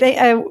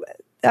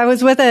I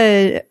was with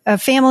a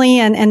family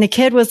and the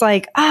kid was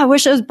like, I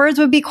wish those birds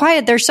would be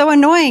quiet. They're so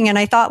annoying. And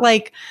I thought,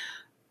 like,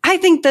 I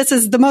think this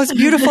is the most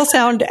beautiful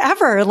sound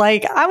ever.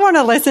 Like, I want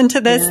to listen to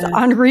this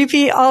on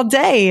repeat all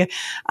day.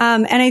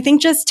 And I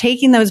think just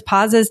taking those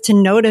pauses to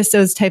notice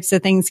those types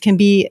of things can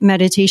be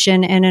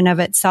meditation in and of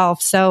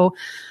itself. So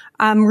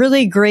I'm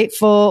really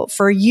grateful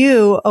for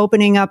you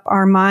opening up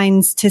our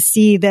minds to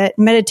see that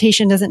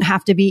meditation doesn't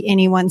have to be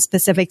any one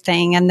specific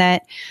thing, and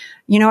that,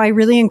 you know, I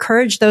really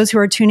encourage those who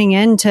are tuning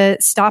in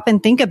to stop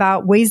and think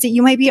about ways that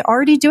you might be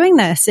already doing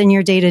this in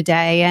your day to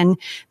day. And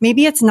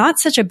maybe it's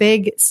not such a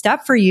big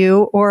step for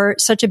you or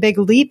such a big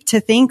leap to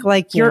think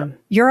like you're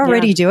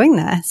already doing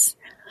this.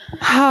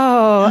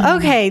 Oh,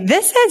 okay.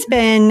 This has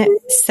been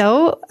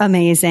so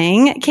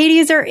amazing. Katie,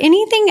 is there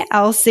anything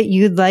else that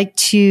you'd like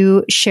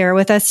to share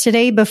with us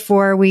today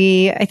before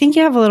I think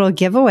you have a little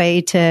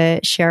giveaway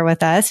to share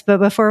with us, but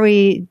before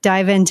we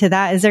dive into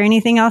that, is there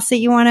anything else that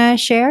you want to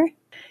share?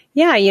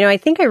 Yeah, you know, I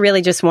think I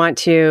really just want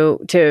to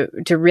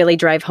really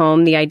drive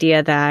home the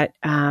idea that,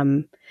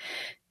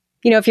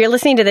 you know, if you're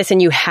listening to this and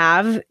you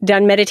have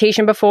done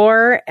meditation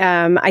before,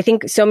 I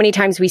think so many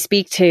times we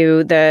speak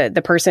to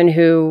the person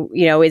who,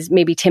 you know, is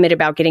maybe timid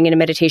about getting into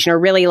meditation or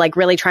really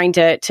trying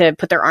to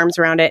put their arms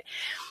around it.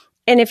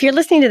 And if you're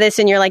listening to this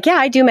and you're like, yeah,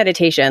 I do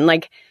meditation,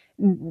 like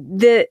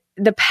the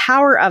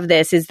power of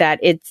this is that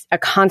it's a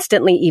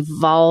constantly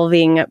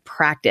evolving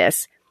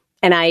practice.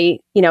 And I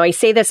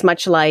say this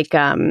much like,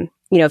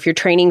 you know, if you're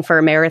training for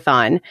a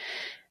marathon,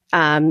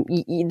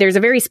 there's a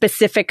very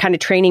specific kind of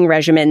training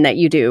regimen that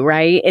you do,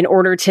 right? In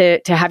order to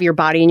have your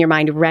body and your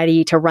mind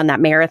ready to run that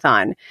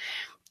marathon.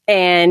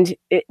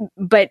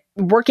 But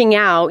working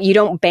out, you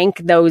don't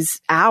bank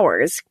those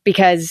hours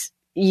because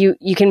you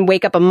can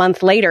wake up a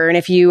month later. And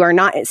if you are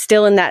not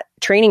still in that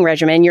training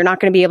regimen, you're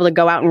not going to be able to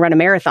go out and run a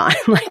marathon.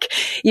 Like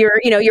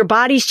your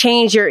body's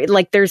changed. You're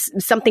like, there's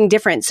something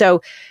different.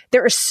 So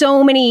there are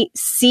so many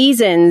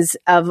seasons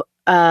of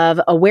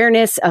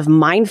awareness, of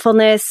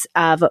mindfulness,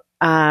 of,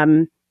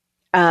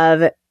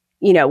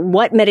 you know,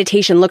 what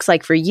meditation looks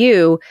like for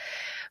you,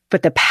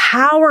 but the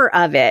power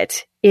of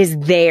it is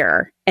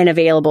there and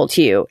available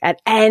to you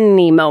at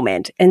any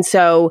moment. And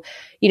so,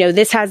 you know,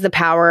 this has the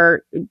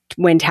power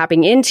when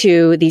tapping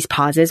into these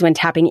pauses, when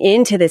tapping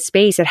into this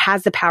space, it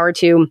has the power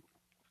to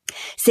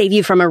save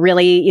you from a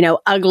really, you know,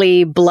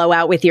 ugly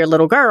blowout with your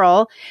little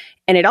girl.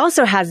 And it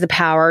also has the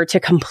power to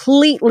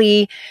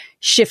completely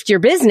shift your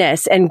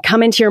business and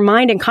come into your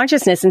mind and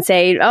consciousness and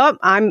say, oh,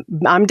 I'm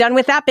done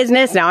with that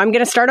business. Now I'm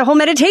going to start a whole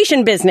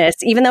meditation business,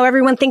 even though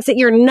everyone thinks that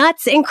you're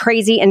nuts and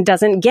crazy and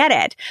doesn't get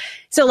it.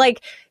 So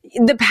like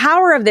the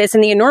power of this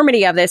and the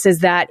enormity of this is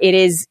that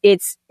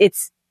it's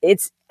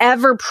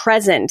ever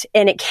present,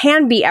 and it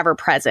can be ever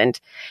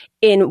present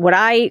in what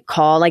I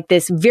call like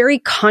this very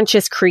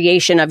conscious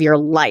creation of your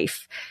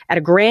life at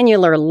a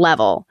granular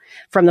level,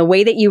 from the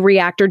way that you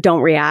react or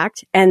don't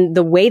react, and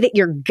the way that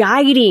you're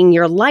guiding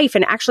your life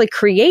and actually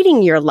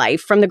creating your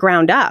life from the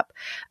ground up.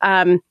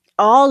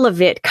 All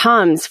of it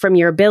comes from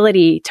your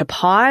ability to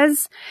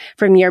pause,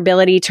 from your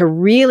ability to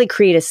really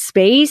create a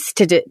space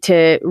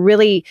to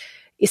really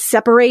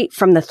separate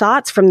from the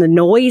thoughts, from the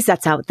noise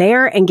that's out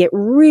there, and get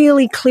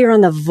really clear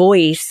on the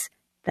voice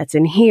that's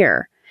in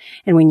here.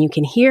 And when you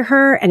can hear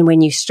her, and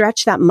when you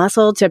stretch that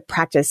muscle to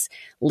practice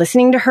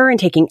listening to her and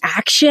taking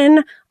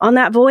action on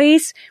that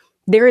voice,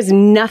 there is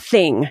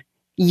nothing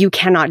you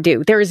cannot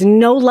do. There is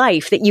no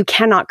life that you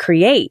cannot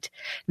create.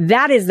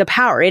 That is the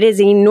power. It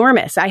is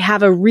enormous. I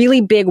have a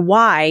really big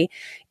why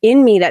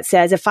in me that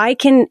says, if I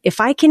can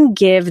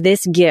give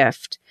this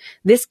gift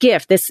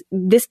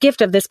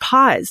of this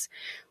pause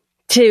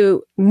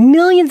to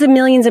millions and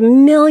millions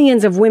and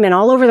millions of women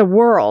all over the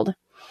world,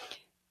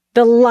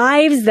 the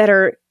lives that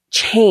are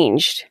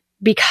changed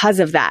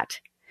because of that.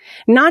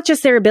 Not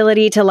just their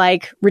ability to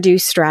like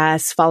reduce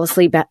stress, fall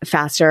asleep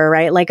faster,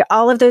 right? Like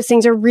all of those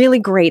things are really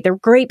great. They're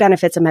great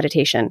benefits of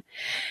meditation.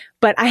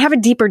 But I have a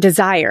deeper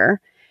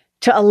desire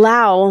to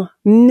allow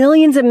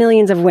millions and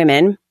millions of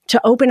women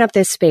to open up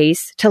this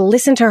space, to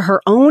listen to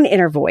her own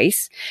inner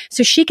voice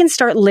so she can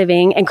start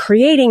living and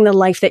creating the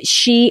life that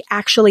she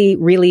actually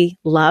really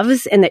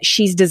loves and that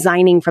she's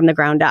designing from the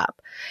ground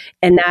up.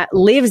 And that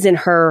lives in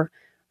her,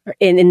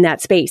 in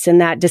that space,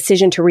 and that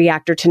decision to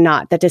react or to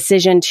not, that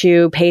decision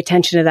to pay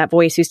attention to that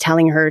voice who's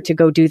telling her to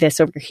go do this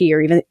over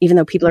here, even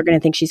though people are going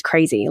to think she's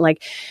crazy.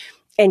 Like,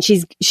 and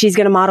she's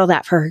going to model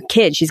that for her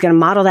kids. She's going to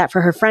model that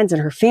for her friends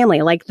and her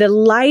family. Like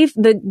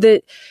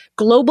the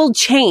global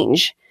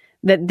change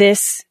that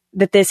this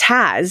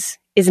has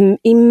is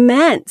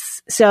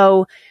immense.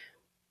 So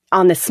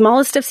on the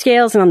smallest of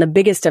scales and on the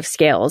biggest of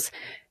scales,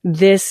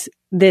 this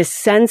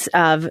sense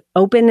of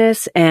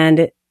openness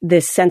and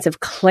this sense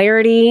of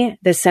clarity,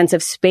 this sense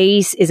of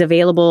space is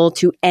available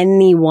to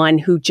anyone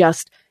who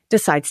just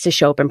decides to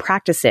show up and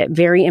practice it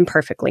very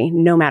imperfectly,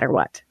 no matter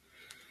what.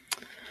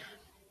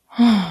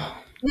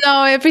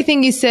 No,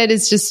 everything you said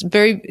is just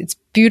it's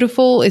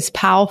beautiful. It's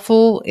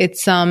powerful.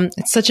 It's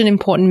such an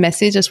important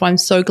message. That's why I'm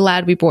so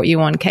glad we brought you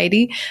on,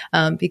 Katie,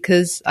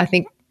 because I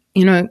think,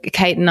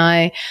 Kate and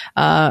I,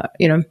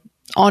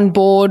 on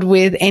board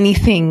with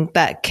anything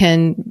that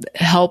can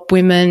help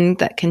women,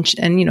 that can,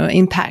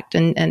 impact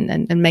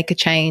and make a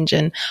change.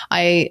 And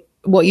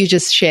what you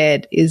just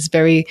shared is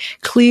very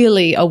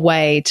clearly a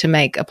way to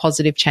make a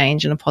positive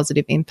change and a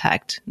positive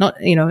impact, not,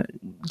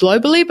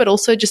 globally, but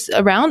also just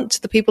around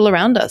the people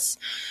around us.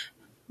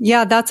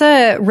 Yeah, that's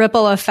a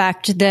ripple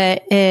effect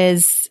that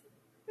is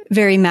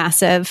very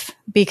massive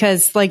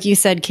because, like you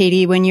said,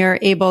 Katie, when you're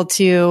able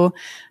to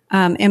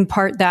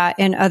impart that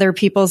in other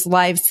people's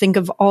lives, think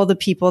of all the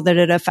people that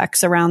it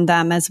affects around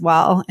them as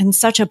well in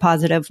such a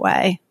positive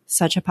way.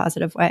 Such a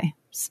positive way.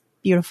 It's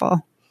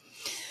beautiful.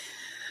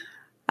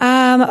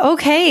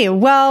 Okay.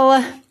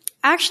 Well,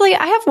 actually,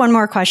 I have one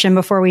more question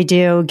before we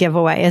do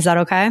giveaway. Is that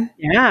okay?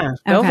 Yeah,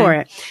 go for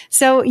it.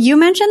 So you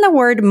mentioned the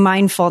word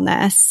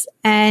mindfulness,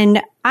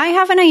 and I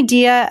have an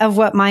idea of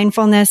what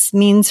mindfulness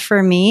means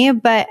for me,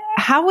 but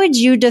how would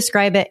you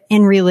describe it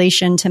in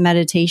relation to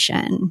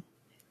meditation?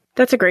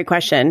 That's a great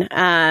question.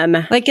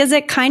 Is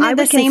it kind of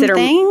the same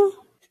thing?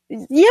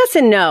 Yes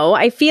and no.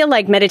 I feel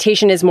like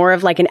meditation is more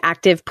of like an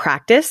active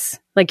practice.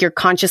 Like you're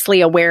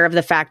consciously aware of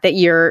the fact that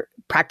you're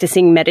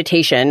practicing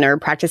meditation or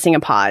practicing a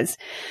pause.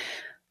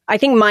 I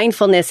think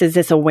mindfulness is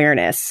this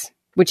awareness,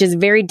 which is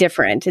very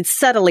different. It's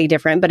subtly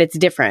different, but it's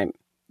different.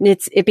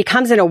 It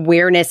becomes an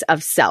awareness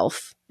of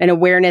self, an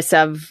awareness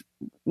of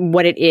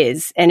what it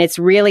is. And it's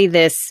really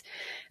this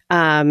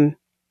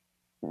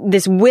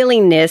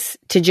willingness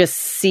to just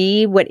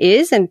see what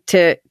is and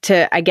to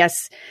I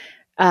guess,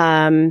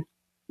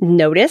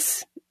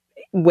 notice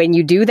when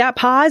you do that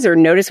pause or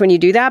notice when you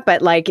do that.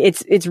 But like,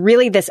 it's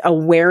really this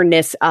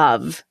awareness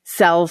of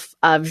self,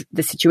 of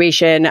the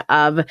situation,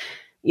 of,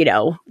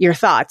 your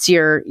thoughts,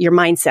 your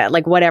mindset,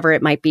 like whatever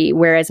it might be.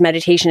 Whereas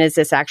meditation is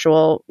this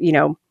actual,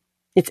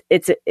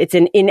 it's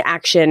an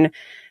inaction,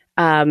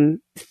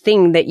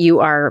 thing that you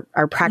are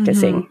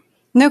practicing.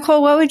 Mm-hmm.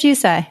 Nicole, what would you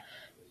say?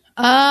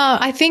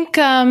 I think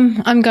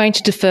I'm going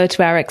to defer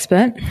to our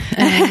expert,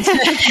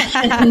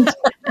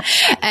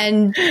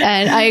 and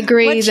I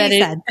agree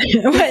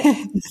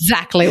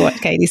exactly what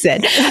Katie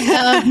said.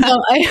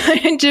 No,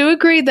 I do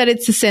agree that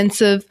it's a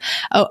sense of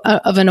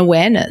an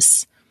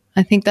awareness.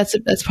 I think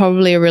that's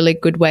probably a really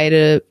good way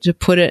to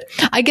put it.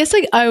 I guess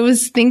I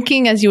was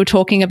thinking as you were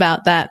talking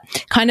about that,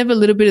 kind of a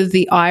little bit of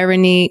the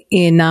irony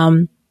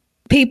in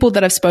people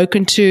that I've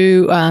spoken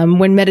to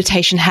when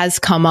meditation has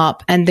come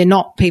up, and they're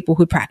not people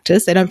who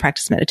they don't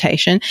practice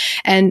meditation.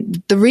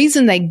 And the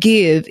reason they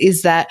give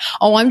is that,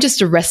 I'm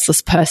just a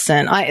restless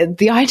person.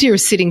 The idea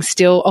of sitting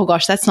still, oh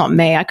gosh, that's not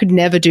me. I could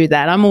never do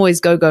that. I'm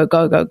always go, go,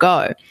 go, go,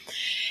 go.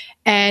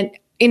 And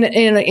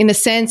in a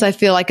sense, I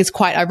feel like it's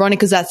quite ironic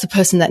because that's the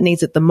person that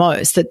needs it the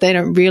most, that they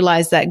don't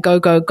realize that go,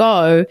 go,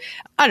 go.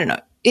 I don't know.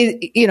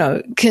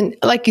 Can,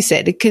 like you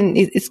said, it can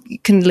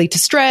lead to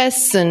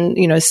stress and,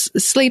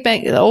 sleep,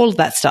 all of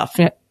that stuff,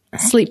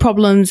 sleep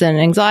problems and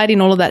anxiety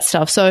and all of that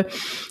stuff. So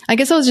I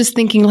guess I was just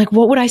thinking, like,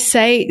 what would I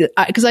say?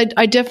 Because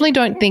I definitely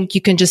don't think you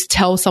can just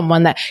tell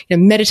someone that,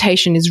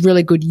 meditation is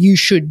really good, you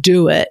should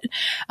do it.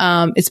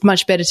 It's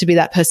much better to be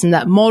that person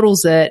that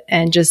models it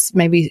and just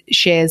maybe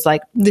shares,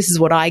 like, this is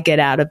what I get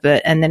out of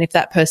it. And then if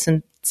that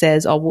person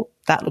says, oh, well,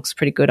 that looks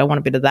pretty good, I want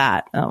a bit of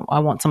that, I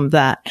want some of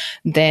that,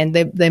 then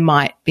they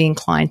might be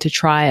inclined to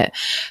try it.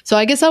 So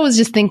I guess I was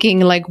just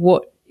thinking, like,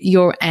 what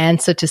your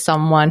answer to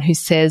someone who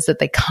says that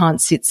they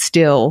can't sit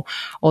still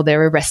or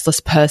they're a restless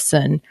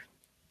person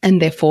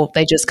and therefore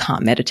they just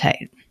can't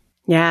meditate?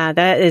 Yeah,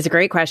 that is a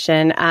great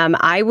question.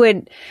 I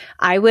would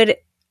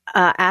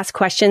ask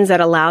questions that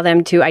allow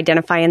them to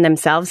identify in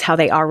themselves how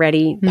they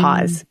already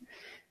pause.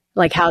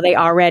 Like how they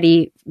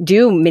already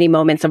do many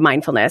moments of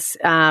mindfulness.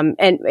 And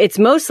it's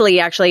mostly,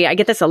 actually, I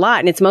get this a lot,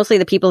 and it's mostly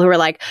the people who are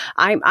like,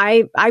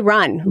 I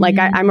run, like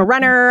I'm a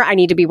runner. I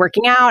need to be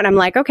working out. And I'm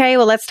like, okay,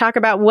 well, let's talk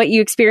about what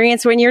you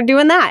experience when you're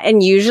doing that.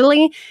 And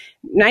usually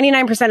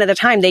 99% of the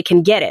time they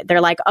can get it.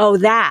 They're like, oh,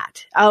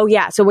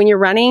 yeah. So when you're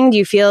running,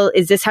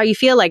 is this how you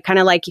feel? Like kind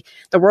of like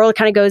the world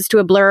kind of goes to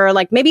a blur.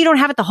 Like maybe you don't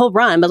have it the whole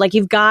run, but like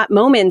you've got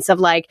moments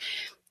of like,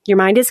 your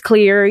mind is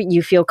clear,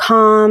 you feel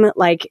calm,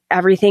 like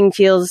everything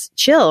feels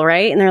chill,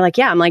 right? And they're like,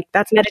 yeah, I'm like,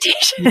 that's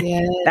meditation.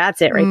 Yeah.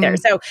 That's it right there.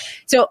 So,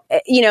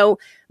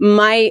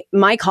 my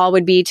call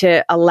would be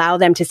to allow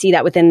them to see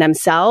that within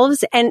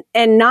themselves and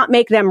not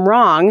make them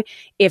wrong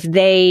if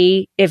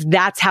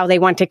that's how they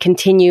want to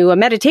continue a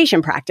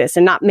meditation practice,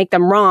 and not make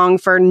them wrong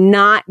for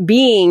not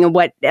being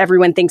what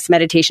everyone thinks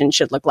meditation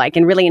should look like,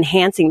 and really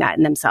enhancing that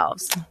in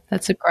themselves.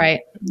 That's a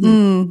great,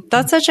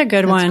 that's such a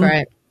good one.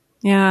 Great.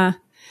 Yeah.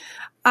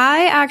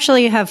 I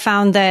actually have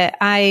found that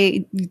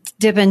I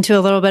dip into a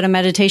little bit of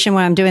meditation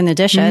when I'm doing the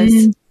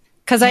dishes,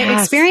 because I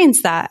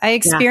experience that. I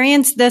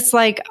experience this,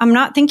 like, I'm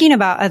not thinking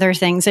about other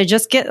things. I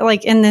just get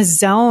like in this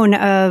zone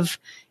of,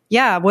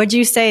 yeah, what'd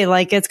you say?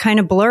 Like, it's kind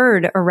of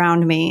blurred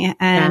around me.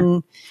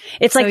 And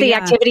it's like the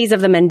activities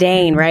of the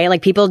mundane, right?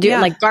 Like people do,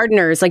 like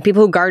gardeners, like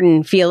people who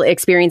garden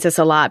experience this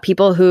a lot.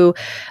 People who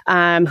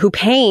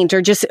paint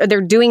or just,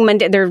 they're doing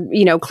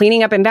they're,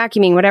 cleaning up and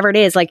vacuuming, whatever it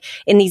is. Like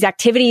in these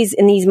activities,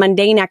 in these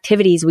mundane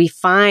activities, we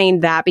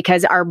find that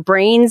because our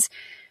brains,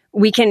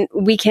 we can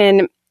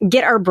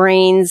get our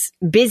brains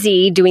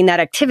busy doing that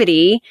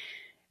activity,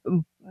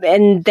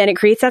 and then it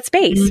creates that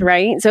space,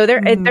 right? So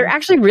they're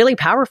actually really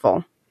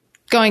powerful.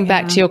 Going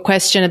back to your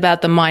question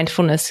about the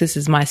mindfulness, this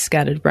is my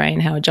scattered brain,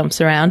 how it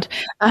jumps around.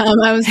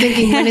 I was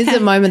thinking, when is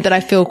the moment that I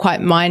feel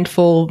quite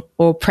mindful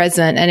or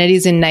present? And it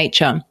is in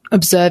nature,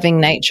 observing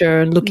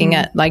nature, looking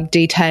at like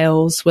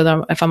details,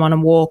 if I'm on a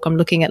walk, I'm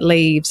looking at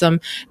leaves, I'm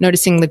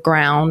noticing the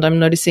ground, I'm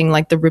noticing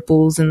like the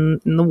ripples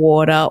in the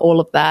water, all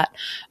of that.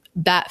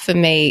 That for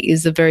me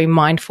is a very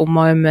mindful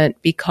moment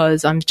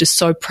because I'm just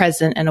so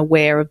present and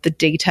aware of the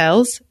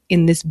details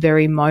in this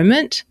very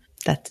moment.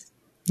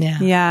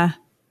 Yeah,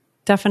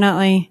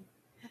 definitely.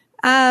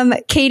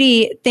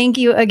 Katie, thank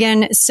you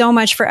again so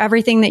much for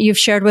everything that you've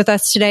shared with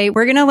us today.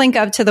 We're going to link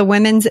up to the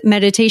Women's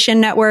Meditation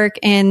Network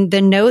in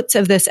the notes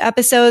of this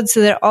episode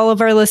so that all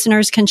of our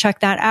listeners can check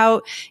that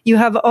out. You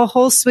have a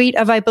whole suite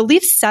of, I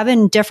believe,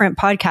 7 different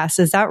podcasts.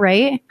 Is that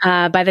right?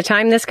 By the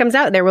time this comes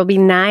out, there will be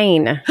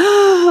 9.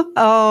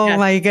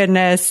 My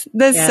goodness.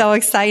 That's so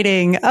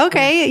exciting.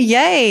 Okay.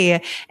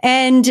 Yay.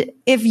 And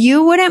if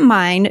you wouldn't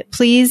mind,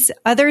 please,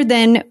 other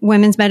than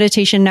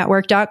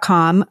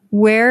womensmeditationnetwork.com,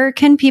 where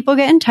can people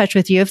get in touch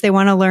with you if they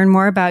want to learn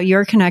more about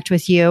your Connect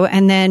with You?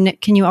 And then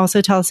can you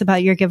also tell us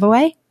about your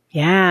giveaway?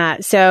 Yeah.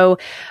 So,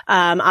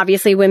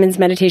 obviously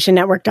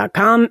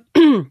womensmeditationnetwork.com.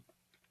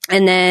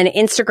 And then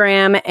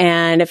Instagram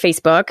and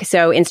Facebook.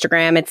 So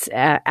Instagram, it's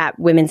at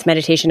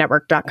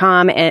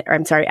womensmeditationnetwork.com,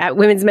 at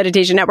Women's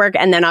Meditation Network.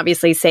 And then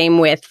obviously same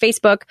with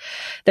Facebook.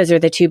 Those are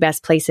the 2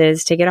 best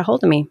places to get a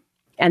hold of me.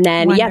 And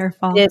then,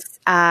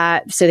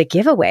 so the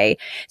giveaway.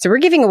 So we're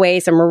giving away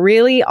some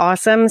really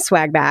awesome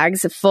swag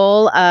bags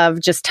full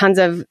of just tons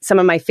of some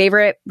of my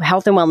favorite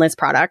health and wellness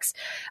products.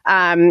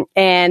 And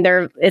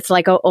it's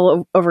like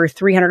over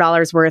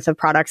 $300 worth of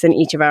products in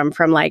each of them,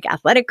 from like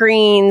Athletic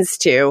Greens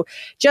to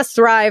Just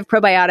Thrive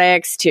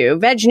probiotics to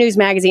Veg News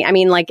Magazine. I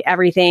mean, like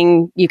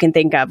everything you can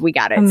think of, we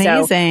got it.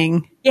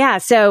 Amazing.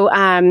 So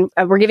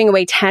we're giving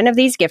away 10 of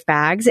these gift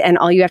bags, and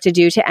all you have to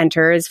do to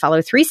enter is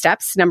follow 3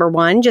 steps. Number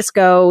 1, just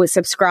go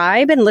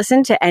subscribe and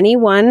listen to any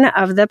one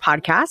of the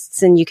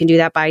podcasts. And you can do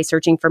that by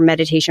searching for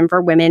Meditation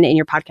for Women in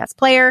your podcast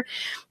player.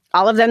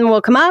 All of them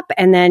will come up,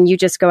 and then you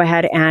just go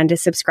ahead and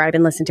subscribe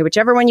and listen to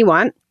whichever one you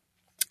want.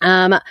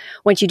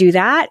 Once you do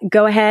that,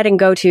 go ahead and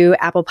go to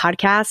Apple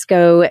Podcasts,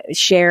 go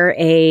share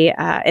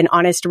an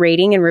honest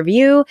rating and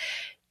review.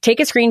 Take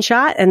a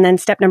screenshot, and then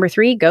step number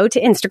 3, go to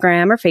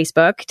Instagram or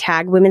Facebook,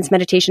 tag Women's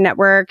Meditation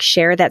Network,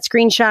 share that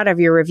screenshot of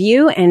your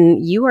review,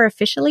 and you are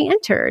officially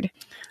entered.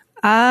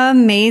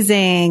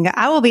 Amazing.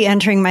 I will be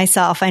entering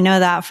myself. I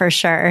know that for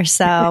sure.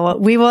 So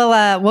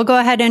we'll go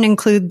ahead and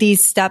include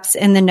these steps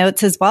in the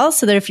notes as well,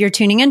 so that if you're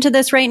tuning into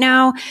this right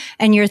now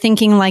and you're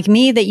thinking like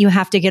me that you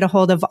have to get a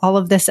hold of all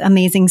of this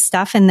amazing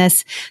stuff in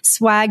this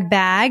swag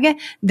bag,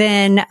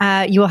 then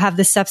you will have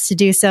the steps to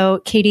do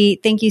so. Katie,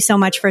 thank you so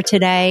much for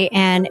today.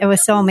 And it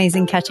was so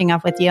amazing catching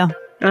up with you.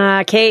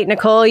 Kate,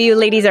 Nicole, you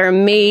ladies are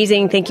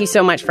amazing. Thank you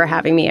so much for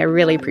having me. I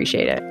really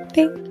appreciate it.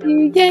 Thank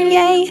you.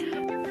 Yay.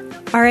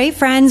 All right,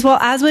 friends. Well,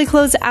 as we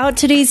close out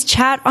today's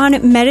chat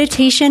on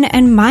meditation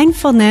and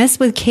mindfulness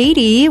with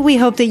Katie, we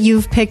hope that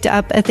you've picked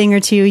up a thing or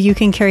two you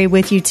can carry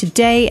with you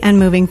today and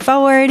moving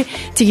forward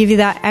to give you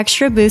that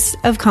extra boost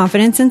of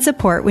confidence and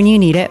support when you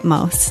need it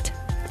most.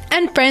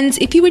 And friends,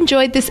 if you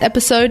enjoyed this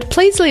episode,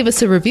 please leave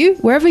us a review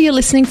wherever you're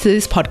listening to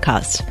this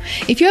podcast.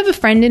 If you have a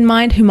friend in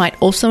mind who might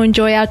also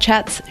enjoy our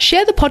chats,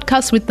 share the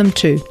podcast with them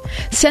too.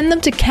 Send them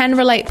to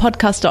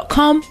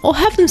canrelatepodcast.com or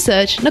have them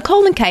search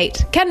Nicole and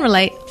Kate Can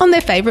Relate on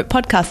their favorite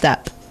podcast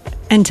app.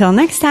 Until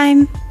next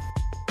time.